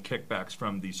also getting kickbacks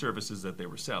from the services that they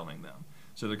were selling them.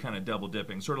 So they're kind of double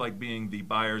dipping, sort of like being the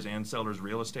buyer's and seller's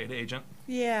real estate agent.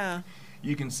 Yeah.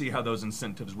 You can see how those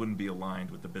incentives wouldn't be aligned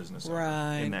with the business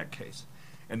owner in that case.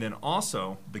 And then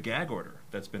also the gag order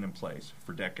that's been in place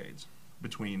for decades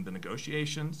between the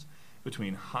negotiations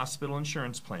between hospital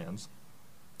insurance plans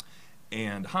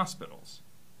and hospitals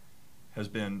has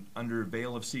been under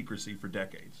veil of secrecy for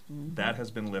decades. That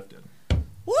has been lifted.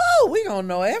 Whoa, we gonna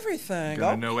know everything.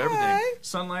 Gonna know everything.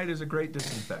 Sunlight is a great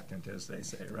disinfectant, as they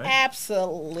say, right?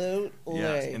 Absolutely.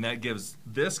 Yes, and that gives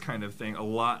this kind of thing a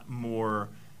lot more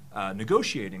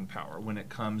negotiating power when it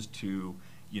comes to,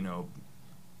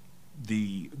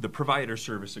 the provider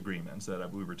service agreements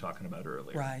that we were talking about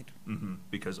earlier. Right.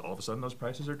 Because all of a sudden those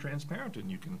prices are transparent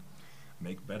and you can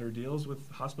make better deals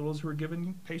with hospitals who are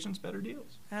giving patients better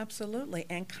deals. Absolutely.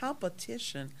 And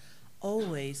competition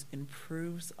always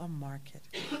improves a market.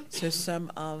 So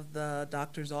some of the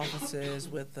doctor's offices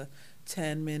with the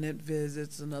 10-minute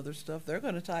visits and other stuff, they're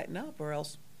going to tighten up, or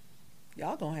else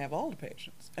y'all going to have all the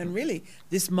patients. And really,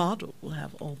 this model will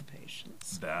have all the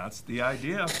patients. That's the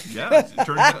idea. Yeah. It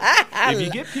turns out, if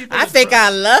you get people I think I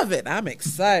love it. I'm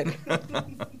excited.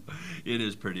 It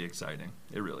is pretty exciting.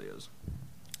 It really is.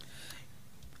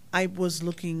 I was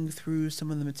looking through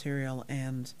some of the material,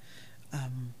 and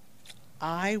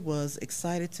I was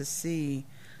excited to see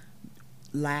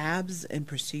labs and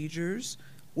procedures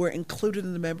were included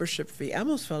in the membership fee. I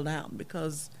almost fell down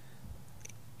because,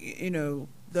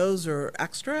 those are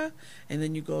extra, and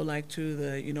then you go like to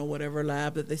the, whatever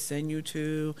lab that they send you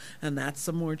to, and that's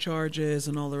some more charges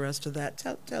and all the rest of that.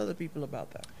 Tell the people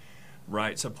about that.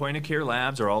 Right. So point-of-care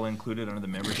labs are all included under the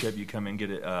membership. You come and get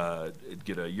a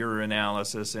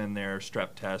urinalysis in there,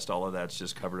 strep test, all of that's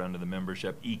just covered under the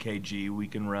membership. EKG we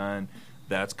can run,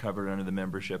 that's covered under the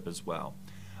membership as well.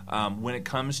 When it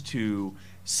comes to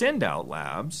send-out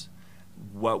labs,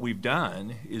 what we've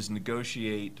done is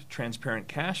negotiate transparent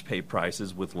cash pay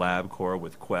prices with LabCorp,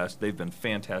 with Quest. They've been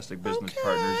fantastic business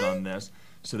partners on this,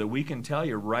 so that we can tell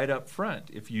you right up front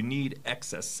if you need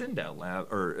excess send-out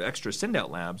lab or extra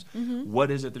send-out labs, what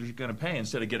is it that you're going to pay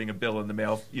instead of getting a bill in the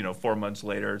mail, 4 months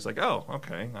later. It's like, oh,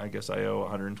 okay, I guess I owe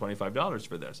 $125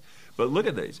 for this. But look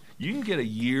at these. You can get a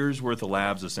year's worth of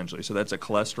labs essentially. So that's a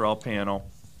cholesterol panel,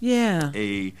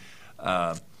 a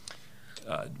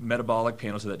metabolic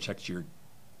panel, so that checks your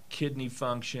kidney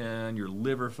function, your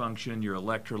liver function, your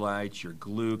electrolytes, your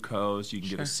glucose. You can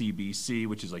get a CBC,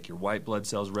 which is like your white blood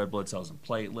cells, red blood cells, and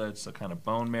platelets, so kind of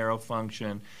bone marrow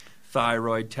function,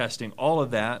 thyroid testing, all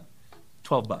of that,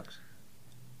 $12.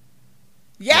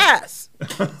 Yes!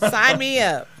 Sign me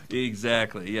up.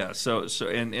 Exactly, yeah. So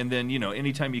and then,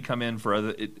 anytime you come in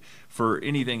for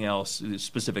anything else,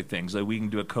 specific things, like we can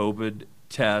do a COVID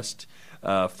test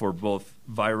for both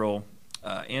viral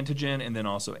antigen and then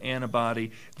also antibody.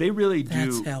 They really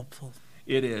do. That's helpful.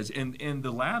 It is, and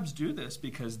the labs do this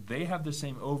because they have the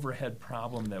same overhead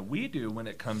problem that we do when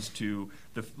it comes to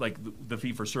the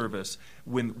fee for service.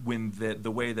 When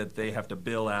the way that they have to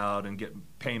bill out and get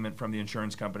payment from the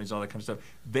insurance companies, all that kind of stuff,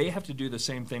 they have to do the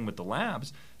same thing with the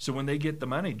labs. So when they get the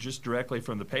money just directly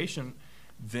from the patient,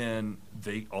 then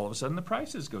all of a sudden the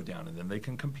prices go down, and then they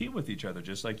can compete with each other,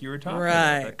 just like you were talking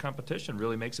about. That competition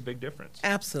really makes a big difference.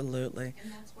 Absolutely.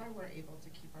 And that's why we're able to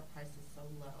keep our prices so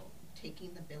low.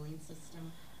 Taking the billing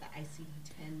system, the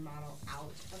ICD-10 model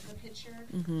out of the picture,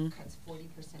 cuts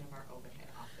 40% of our overhead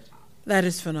off the top. That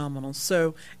is phenomenal.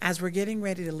 So as we're getting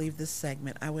ready to leave this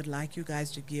segment, I would like you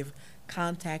guys to give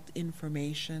contact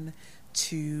information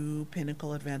to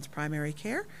Pinnacle Advanced Primary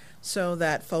Care, so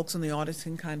that folks in the audience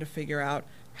can kind of figure out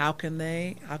how can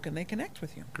they connect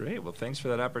with you. Great. Well, thanks for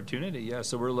that opportunity. Yeah,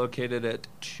 so we're located at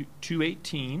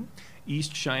 218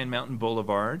 East Cheyenne Mountain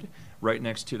Boulevard, right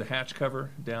next to the hatch cover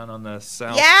down on the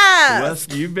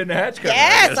southwest. You've been to hatch cover.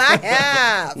 Yes, I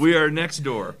have. We are next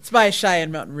door. It's by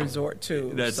Cheyenne Mountain Resort,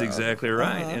 too. That's exactly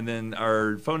right. And then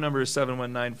our phone number is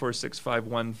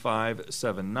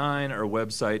 719-465-1579. Our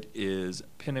website is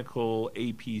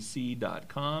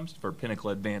pinnacleapc.com for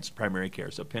Pinnacle Advanced Primary Care.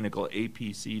 So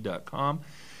pinnacleapc.com.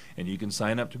 And you can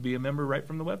sign up to be a member right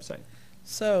from the website.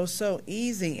 So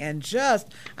easy. And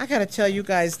I got to tell you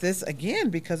guys this again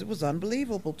because it was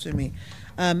unbelievable to me.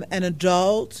 An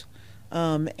adult,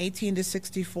 18 to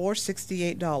 64,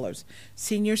 $68.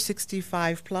 Senior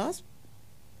 65 plus,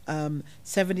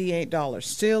 $78.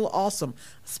 Still awesome,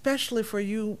 especially for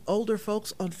you older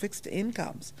folks on fixed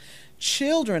incomes.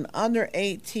 Children under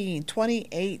 18,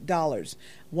 $28.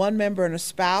 One member and a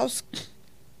spouse.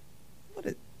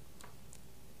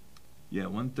 Yeah,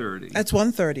 $130. That's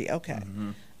 $130. Okay.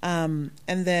 And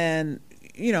then,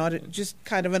 just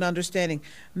kind of an understanding.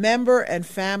 Member and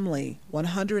family,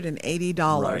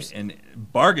 $180. Right, and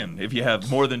bargain if you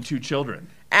have more than 2 children.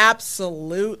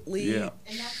 Absolutely And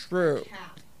that's true.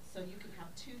 cap. So you can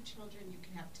have 2 children, you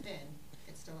can have 10.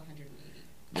 It's still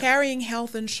 $180. Carrying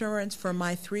health insurance for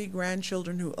my 3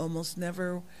 grandchildren who almost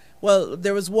never, well,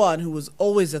 there was one who was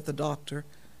always at the doctor.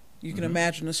 You can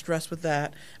imagine the stress with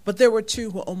that. But there were 2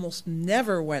 who almost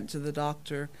never went to the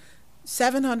doctor.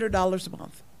 $700 a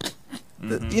month.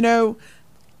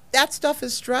 That stuff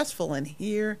is stressful, and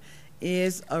here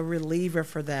is a reliever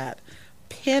for that.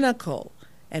 Pinnacle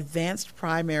Advanced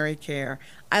Primary Care.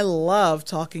 I love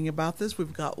talking about this.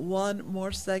 We've got one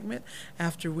more segment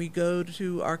after we go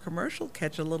to our commercial,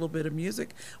 catch a little bit of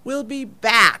music. We'll be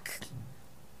back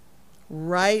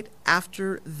right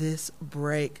after this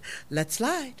break. Let's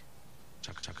slide.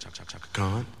 Chaka Khan,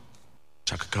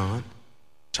 Chaka Khan,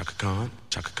 Chaka Khan,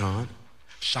 Chaka Khan,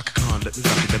 Chaka Khan, let me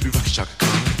rock it, Chaka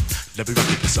Khan, let me rock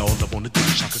it, that's all I wanna do,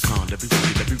 Chaka Khan, let me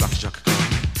rock it, Chaka Khan,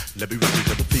 let me rock it,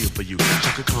 let me feel for you,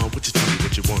 Chaka Khan, what you tell me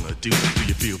what you wanna do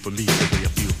you feel for me the way I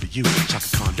feel for you, Chaka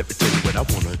Khan, let me tell you what I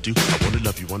wanna do, I wanna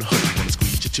love you, wanna hug you, wanna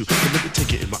squeeze you too, and let me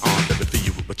take it in my arm, let me feel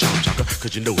you with my charm, Chaka,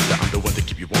 cause you know that I'm the one that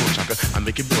keep you warm, Chaka, I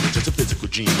make it more than just a physical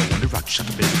dream, I wanna rock you,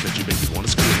 Chaka, baby, cause you make me wanna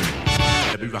scream.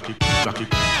 Let me rock it, rock it.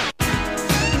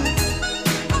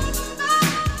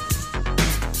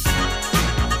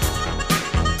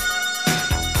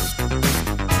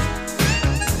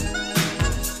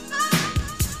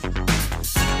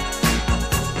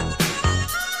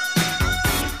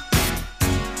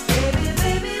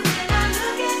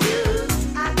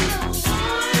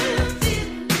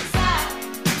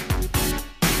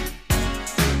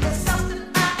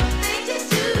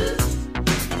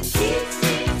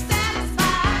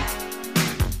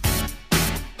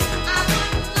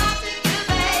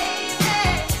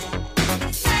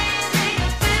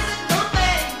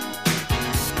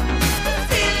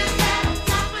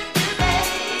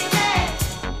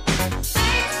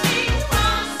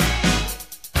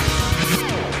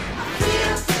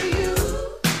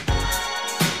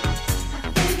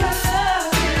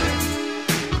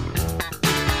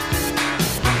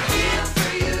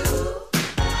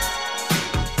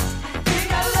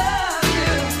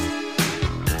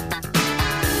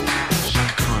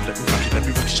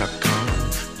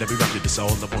 Let me rock you, that's all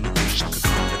I wanna do. Shaka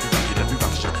Khan, let me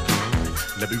rock you, Shaka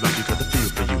Khan. Let me rock you, 'cause I feel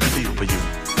for you, feel for you.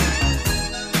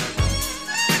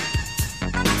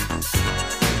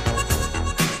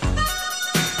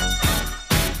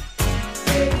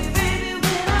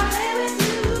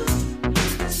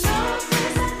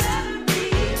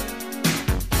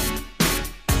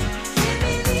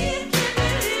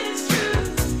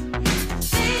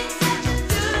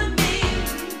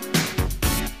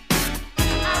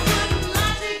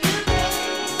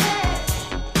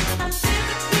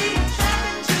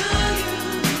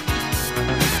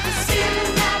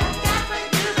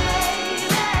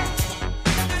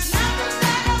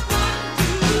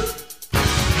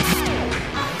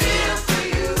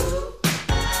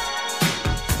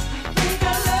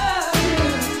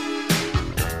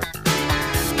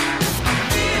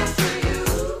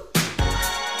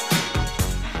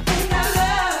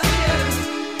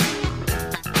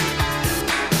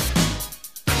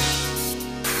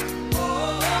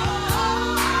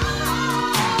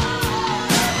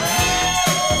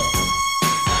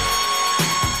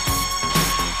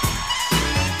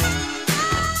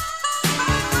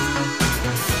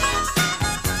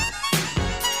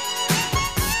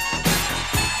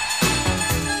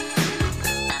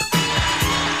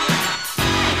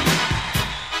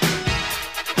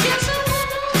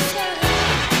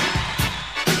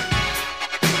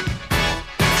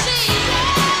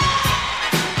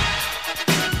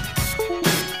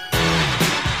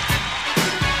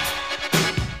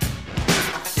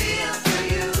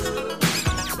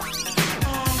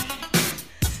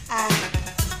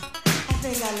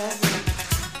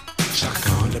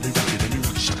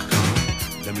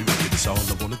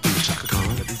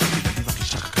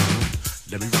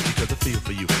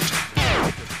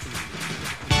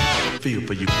 Feel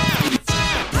for you.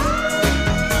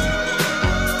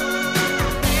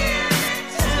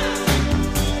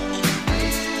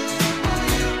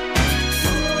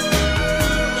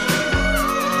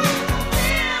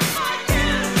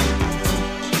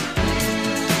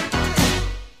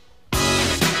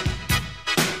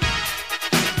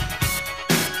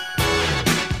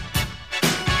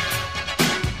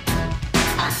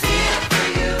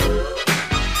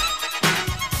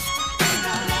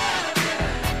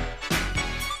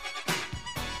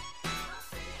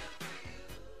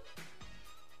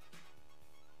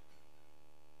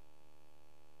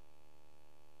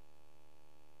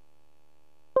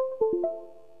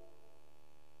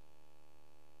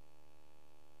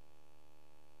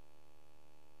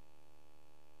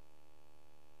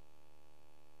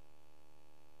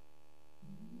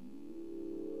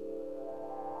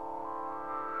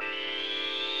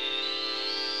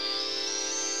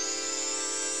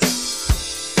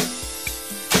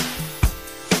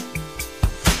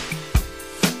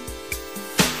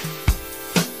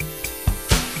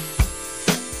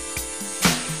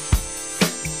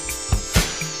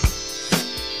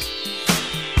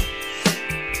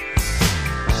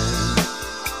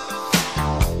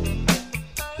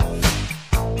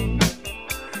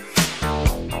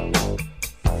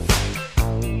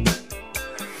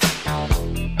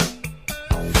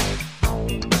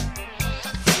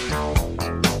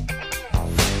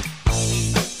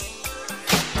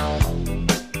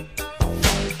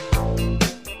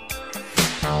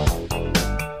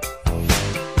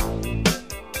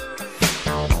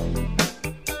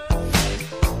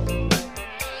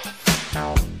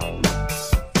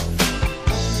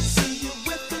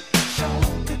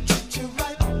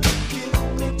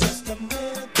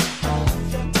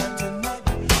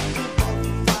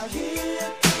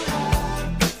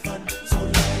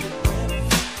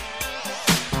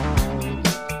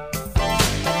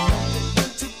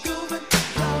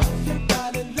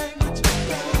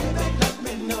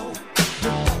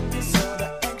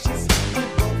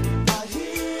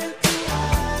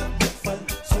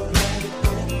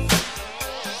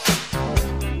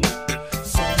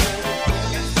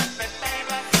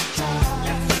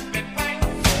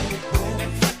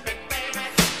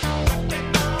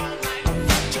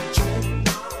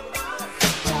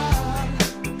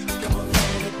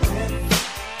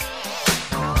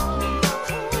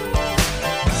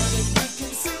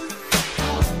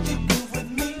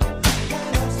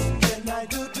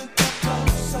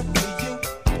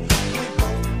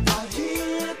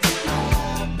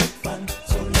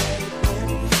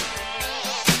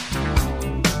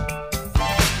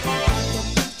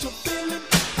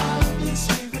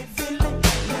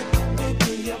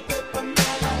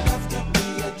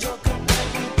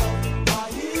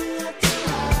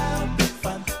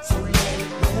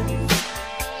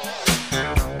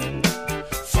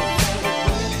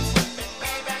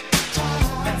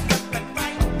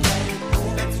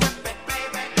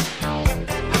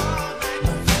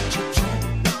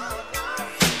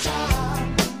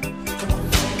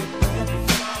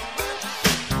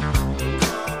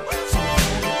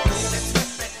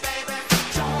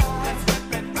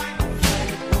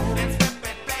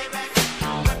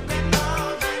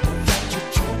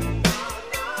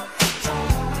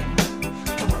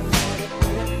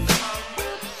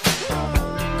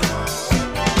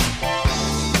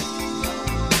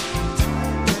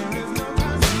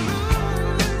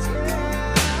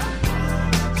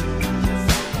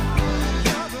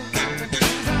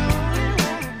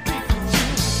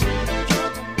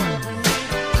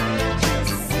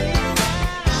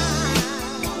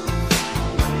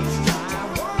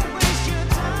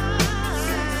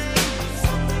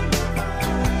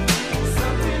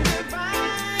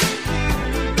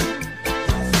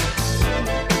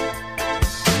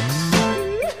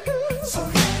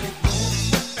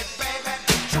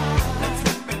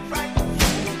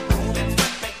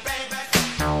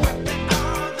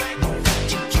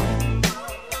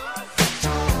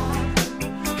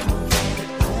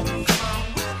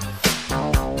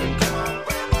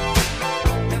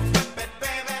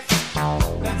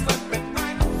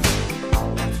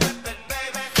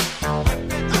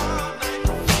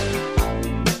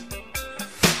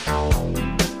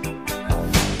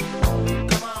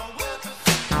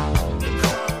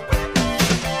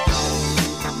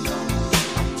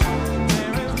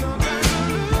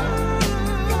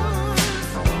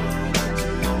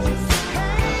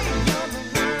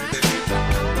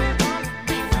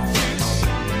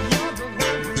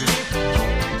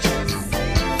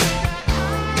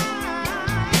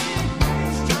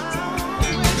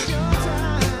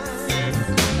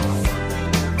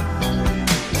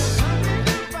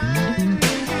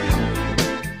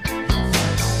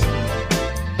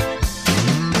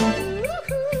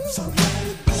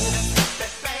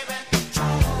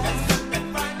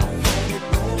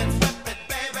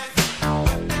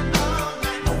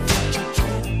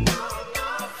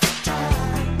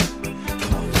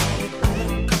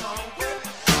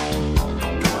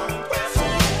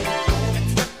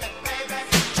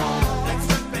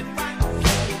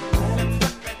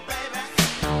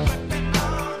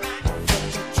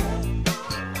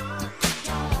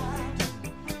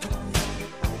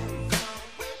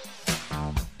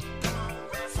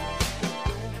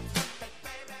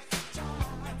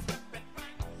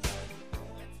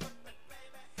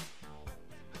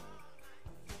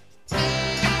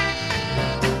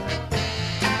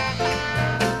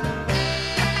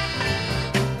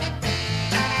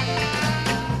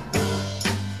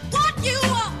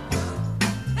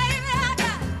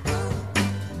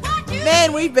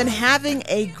 And we've been having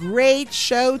a great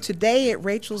show today at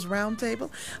Rachel's Roundtable.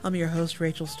 I'm your host,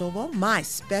 Rachel Stovall. My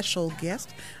special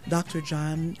guest, Dr.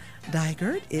 John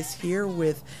Dygert, is here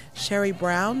with Sherry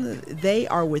Brown. They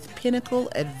are with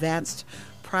Pinnacle Advanced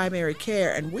Primary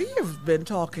Care, and we have been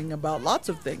talking about lots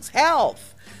of things: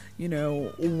 health,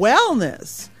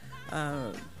 wellness,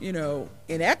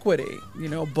 inequity,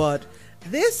 but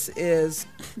this is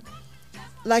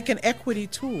like an equity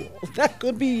tool that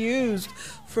could be used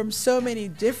from so many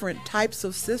different types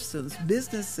of systems,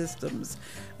 business systems,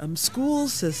 school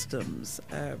systems,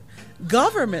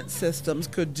 government systems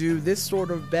could do this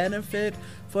sort of benefit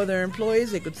for their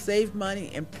employees. They could save money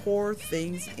and pour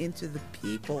things into the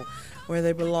people where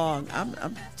they belong.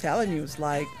 I'm telling you, it's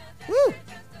like, woo,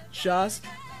 just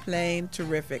plain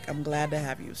terrific. I'm glad to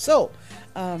have you. So,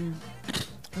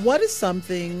 what is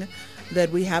something that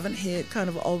we haven't hit kind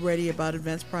of already about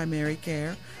advanced primary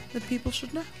care that people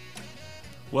should know?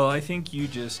 Well, I think you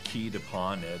just keyed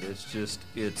upon it.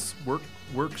 It's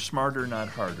work smarter, not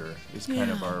harder is kind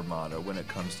of our motto when it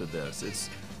comes to this. It's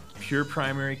pure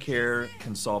primary care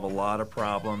can solve a lot of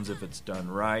problems if it's done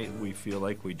right. We feel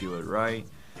like we do it right.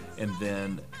 And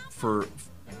then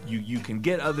you can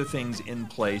get other things in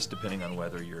place depending on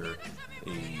whether you're a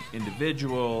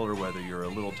individual or whether you're a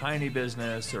little tiny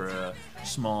business or a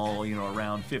small,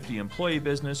 around 50 employee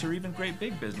business or even great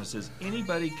big businesses.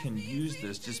 Anybody can use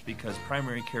this just because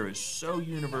primary care is so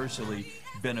universally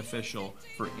beneficial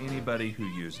for anybody who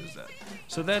uses it.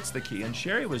 So that's the key. And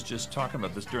Sherry was just talking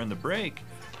about this during the break,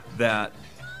 that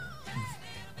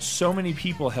so many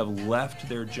people have left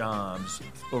their jobs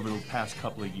over the past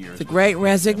couple of years. The Great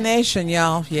Resignation,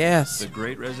 y'all. Yes. The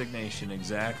Great Resignation,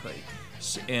 exactly.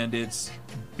 And it's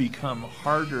become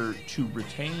harder to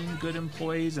retain good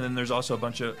employees. And then there's also a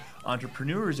bunch of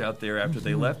entrepreneurs out there after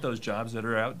they left those jobs that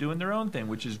are out doing their own thing,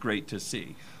 which is great to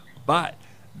see. But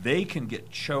they can get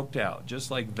choked out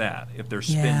just like that if they're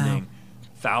spending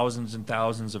thousands and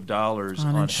thousands of dollars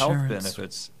on health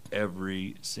benefits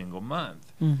every single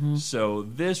month. So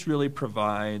this really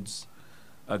provides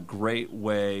a great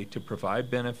way to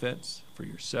provide benefits for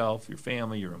yourself, your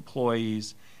family, your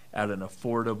employees at an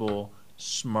affordable,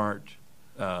 smart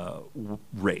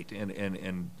rate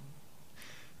and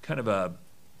kind of a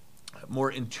more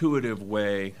intuitive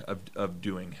way of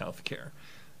doing healthcare.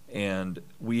 And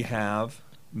we have,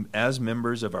 as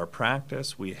members of our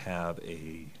practice, we have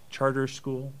a charter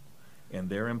school, and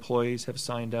their employees have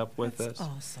signed up with us. That's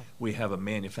awesome. We have a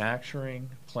manufacturing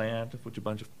plant, which a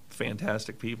bunch of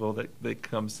fantastic people that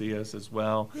come see us as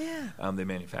well. Yeah. They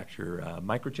manufacture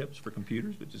microchips for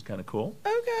computers, which is kind of cool.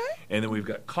 Okay. And then we've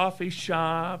got coffee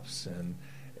shops and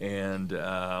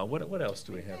what else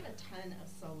do we have? We've got a ton of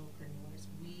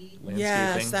solopreneurs.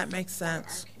 Yes, that makes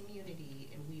sense. Our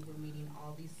community, and we were meeting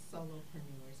all these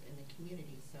solopreneurs in the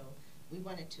community. So we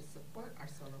wanted to support our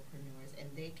solopreneurs, and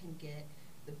they can get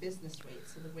the business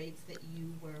rates. So the rates that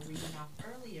you were reading off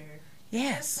earlier.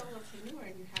 Yes. If you're a solopreneur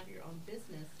and you have your own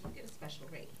business, you get a special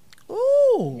rate.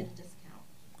 Ooh. You get a discount.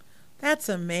 That's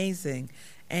amazing.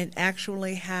 And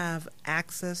actually have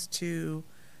access to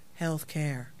health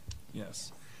care.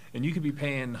 Yes. And you could be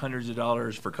paying hundreds of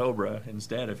dollars for Cobra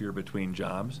instead if you're between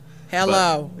jobs.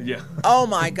 Hello. But, yeah. Oh,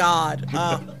 my God.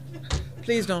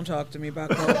 Please don't talk to me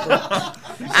about Cobra.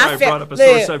 I brought up a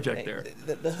sore subject there.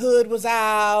 The hood was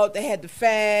out. They had the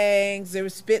fangs. They were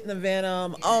spitting the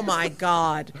venom. Oh, my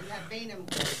God. And that venom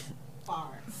goes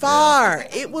far. Far.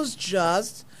 It was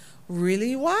just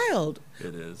really wild.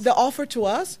 It is. The offer to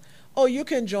us, you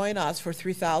can join us for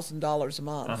 $3,000 a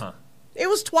month. Uh-huh. It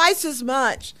was twice as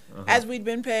much as we'd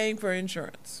been paying for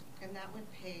insurance. And that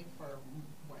would pay for,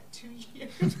 2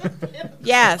 years?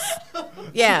 Yes.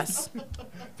 Yes.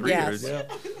 3 Yes. years,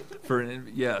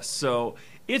 yeah. So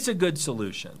it's a good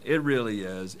solution. It really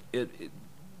is.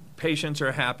 Patients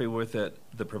are happy with it.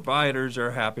 The providers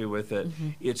are happy with it.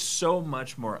 It's so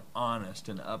much more honest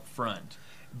and upfront.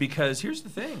 Because here's the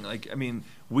thing, it's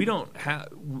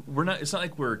not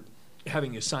like we're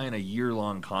having you sign a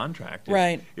year-long contract.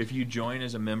 Right. If you join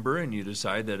as a member and you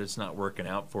decide that it's not working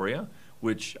out for you,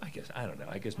 which I don't know.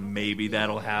 I guess maybe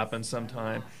that'll happen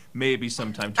sometime. Maybe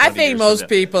sometime 20 I think years most from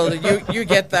people, you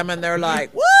get them and they're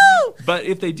like, woo! But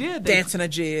if they did, dancing a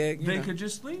jig. They could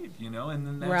just leave, and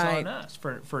then that's Right. on us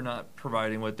for not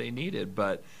providing what they needed.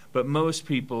 But most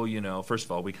people, first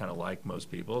of all, we kind of like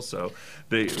most people, so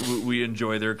we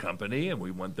enjoy their company and we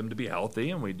want them to be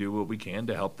healthy, and we do what we can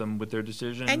to help them with their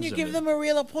decisions. And you give them a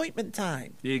real appointment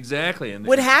time. Exactly. And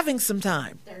with having some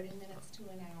time. 30 minutes to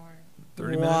an hour.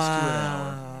 30 minutes to an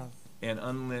hour. And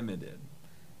unlimited.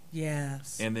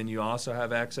 Yes. And then you also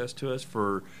have access to us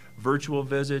for virtual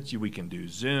visits. We can do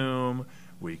Zoom.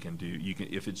 We can do,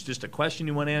 if it's just a question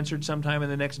you want answered sometime in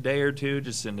the next day or two,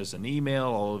 just send us an email.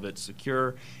 All of it's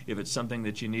secure. If it's something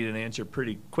that you need an answer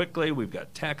pretty quickly, we've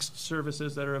got text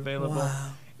services that are available.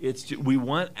 Wow. We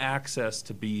want access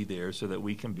to be there so that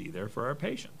we can be there for our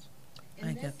patients.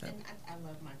 I get that. And I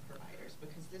love my providers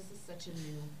because this is such a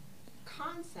new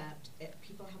concept.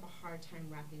 People have a hard time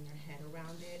wrapping their head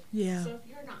around it. Yeah. So if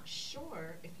you're not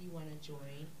sure if you want to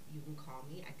join, you can call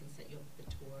me. I can set you up with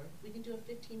the tour. We can do a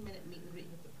 15-minute meet and greet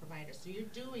with the provider. So you're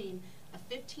doing a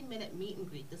 15-minute meet and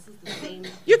greet. This is the same.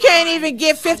 You can't even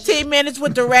get 15 minutes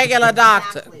with the regular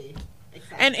doctor. Exactly.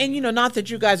 And not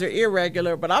that you guys are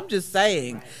irregular, but I'm just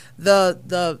saying Right.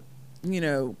 the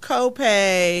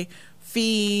copay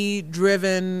fee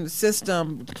driven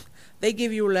system, they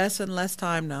give you less and less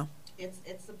time now.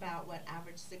 It's about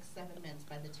average 6-7 minutes.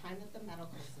 By the time that the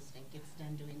medical assistant gets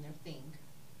done doing their thing,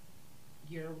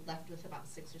 you're left with about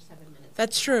 6 or 7 minutes.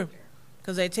 That's with the true. doctor.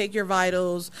 Because they take your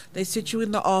vitals, they sit you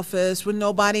in the office with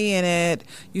nobody in it.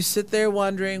 You sit there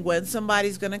wondering when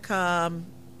somebody's going to come.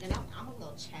 And I'm a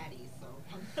little chatty, so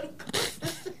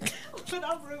when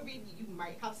I'm Ruby, you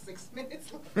might have 6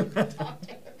 minutes left with the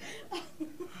doctor.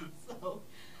 So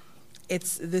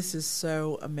This is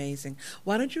so amazing.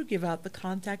 Why don't you give out the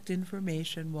contact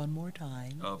information one more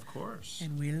time? Of course.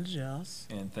 And we'll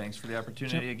just. And thanks for the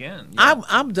opportunity again. Yeah.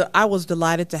 I was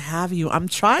delighted to have you. I'm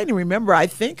trying to remember. I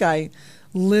think I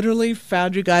literally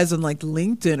found you guys on like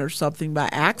LinkedIn or something by we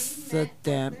met accident. at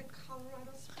the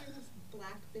Colorado Springs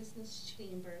Black Business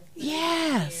Chamber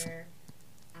Yes. year,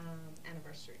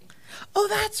 anniversary. Oh,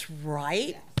 that's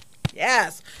right. Yes.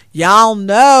 Yes. Y'all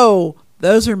know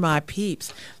those are my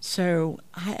peeps. So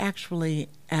I actually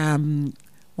am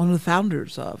one of the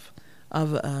founders of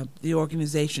the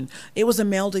organization. It was a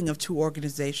melding of two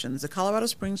organizations. The Colorado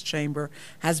Springs Chamber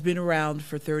has been around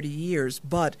for 30 years,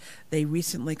 but they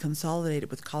recently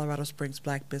consolidated with Colorado Springs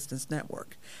Black Business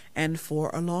Network. And for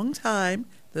a long time,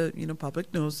 the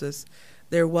public knows this,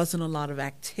 there wasn't a lot of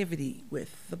activity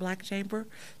with the Black Chamber.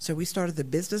 So we started the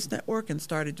business network and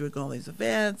started doing all these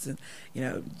events and,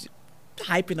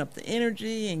 hyping up the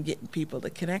energy and getting people to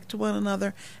connect to one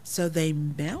another. So they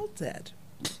melted.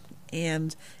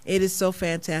 And it is so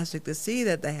fantastic to see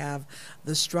that they have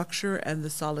the structure and the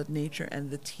solid nature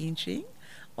and the teaching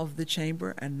of the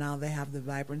chamber, and now they have the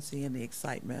vibrancy and the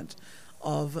excitement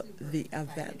of the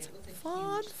event.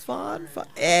 Fun.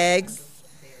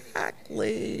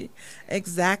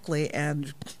 Exactly.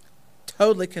 And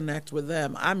totally connect with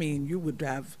them. I mean, you would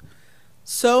have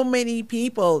so many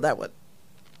people that would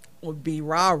be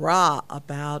rah-rah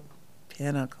about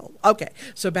Pinnacle. Okay,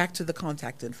 so back to the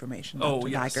contact information, Dr. Oh,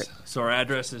 yes. Dykert. So our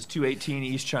address is 218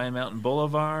 East Cheyenne Mountain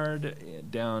Boulevard,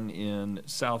 down in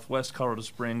southwest Colorado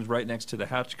Springs, right next to the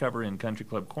Hatch Cover in Country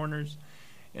Club Corners.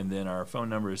 And then our phone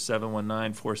number is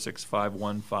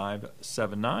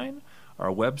 719-465-1579.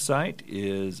 Our website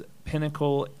is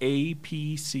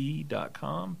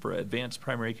pinnacleapc.com for advanced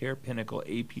primary care,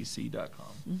 pinnacleapc.com.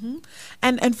 Mm-hmm.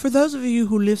 And for those of you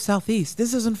who live southeast,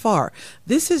 this isn't far.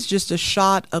 This is just a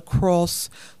shot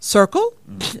across Circle,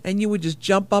 and you would just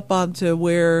jump up onto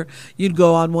where you'd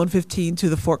go on 115 to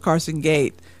the Fort Carson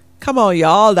gate. Come on,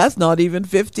 y'all. That's not even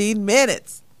 15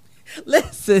 minutes.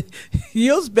 Listen,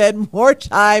 you'll spend more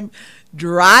time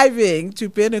driving to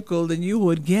Pinnacle than you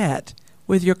would get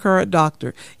with your current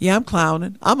doctor. Yeah, I'm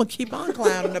clowning. I'm going to keep on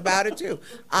clowning about it, too.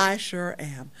 I sure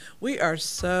am. We are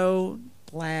so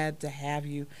glad to have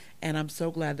you, and I'm so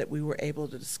glad that we were able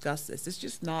to discuss this. It's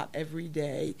just not every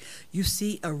day you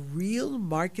see a real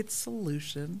market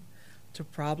solution to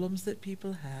problems that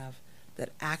people have that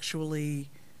actually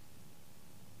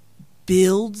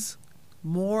builds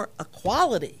more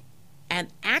equality and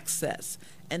access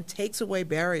and takes away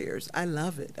barriers. I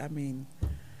love it. I mean,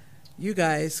 you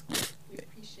guys... We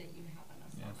appreciate you having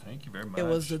us. Yeah, thank you very much. It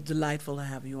was delightful to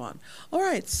have you on. All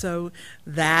right, so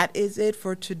that is it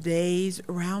for today's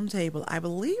roundtable. I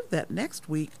believe that next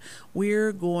week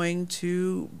we're going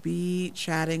to be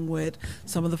chatting with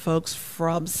some of the folks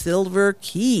from Silver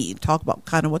Key, talk about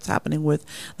kind of what's happening with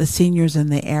the seniors in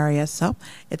the area. So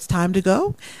it's time to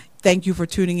go. Thank you for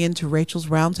tuning in to Rachel's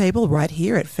Roundtable right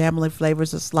here at Family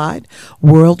Flavors of Slide,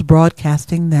 World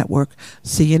Broadcasting Network.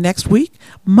 See you next week,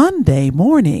 Monday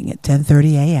morning at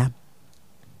 10:30 a.m.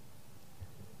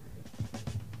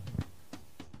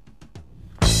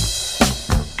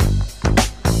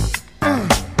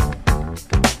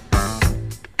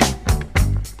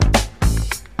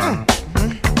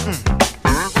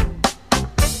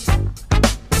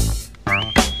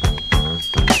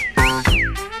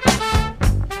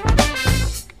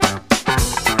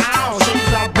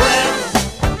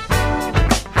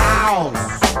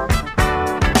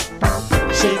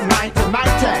 She's 19.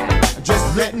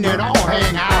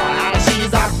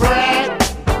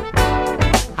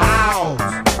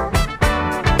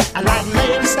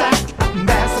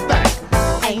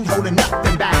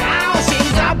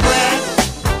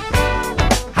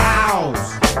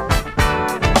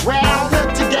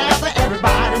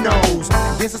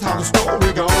 the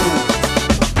story goes.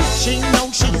 She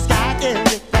knows she's got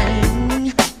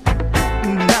everything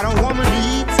that a woman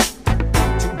needs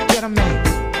to get a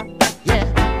man. Yeah,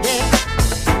 yeah.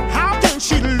 How can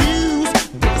she lose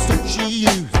with the suit she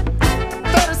used?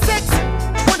 36,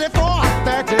 24,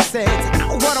 36.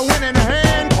 What a winning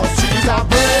hand, 'cause she's a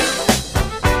brick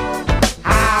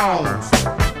house.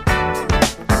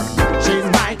 She's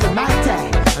mighty,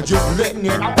 just letting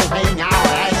it all hang out.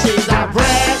 And she's a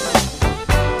brick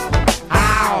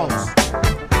house.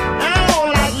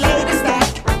 Oh, like Lady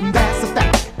Stack, that's a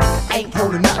fact. Ain't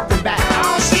holding nothing back.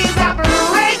 Oh, she's a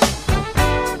brick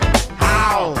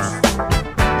house.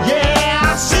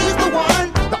 Yeah, she's the one,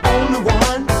 the only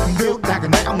one, built like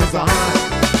an Amazon.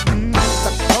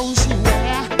 The clothes she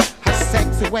wear, her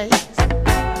sexy ways,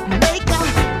 make a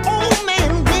old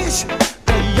man wish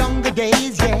for younger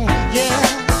days. Yeah, yeah.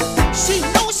 She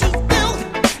knows she's built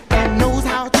and knows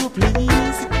how to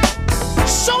please.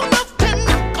 Sure enough can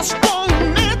knock a strong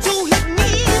man to his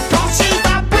knees. 'Cause she's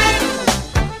a brick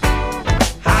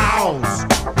house.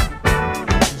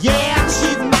 Yeah,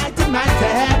 she's mighty,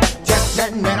 just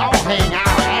letting it all hang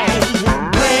out. Hey,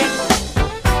 brick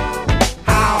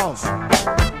house.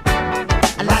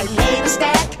 Like Lady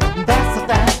Stack, that's a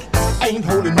fact. Ain't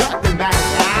holding nothing back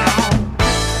now.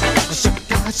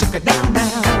 Shake it down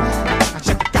now.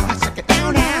 Shake it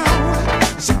down now.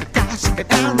 Shake it down now. Shake it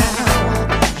down now.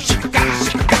 Shake it down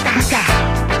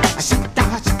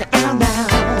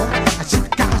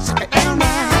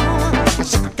now.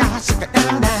 Shake it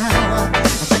down now.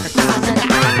 Shake it down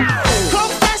now.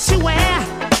 Clothes that she wear,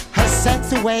 her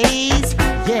sexy ways,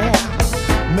 yeah,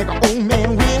 make an old man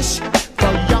wish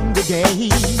for younger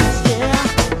days. Yeah,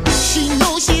 she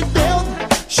knows she's built,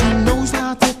 she knows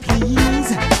how to please.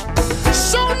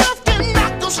 Sure enough can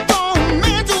knock a strong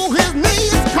man to his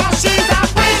knees. 'Cause she's a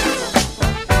brick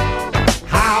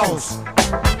house.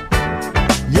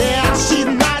 Yeah, she's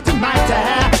mighty,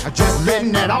 just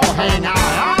letting it all hang out.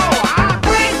 Oh, a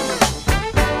brick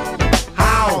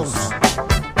house.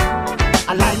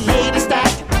 I like Lady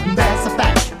Stack, that's a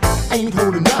fact. Ain't holding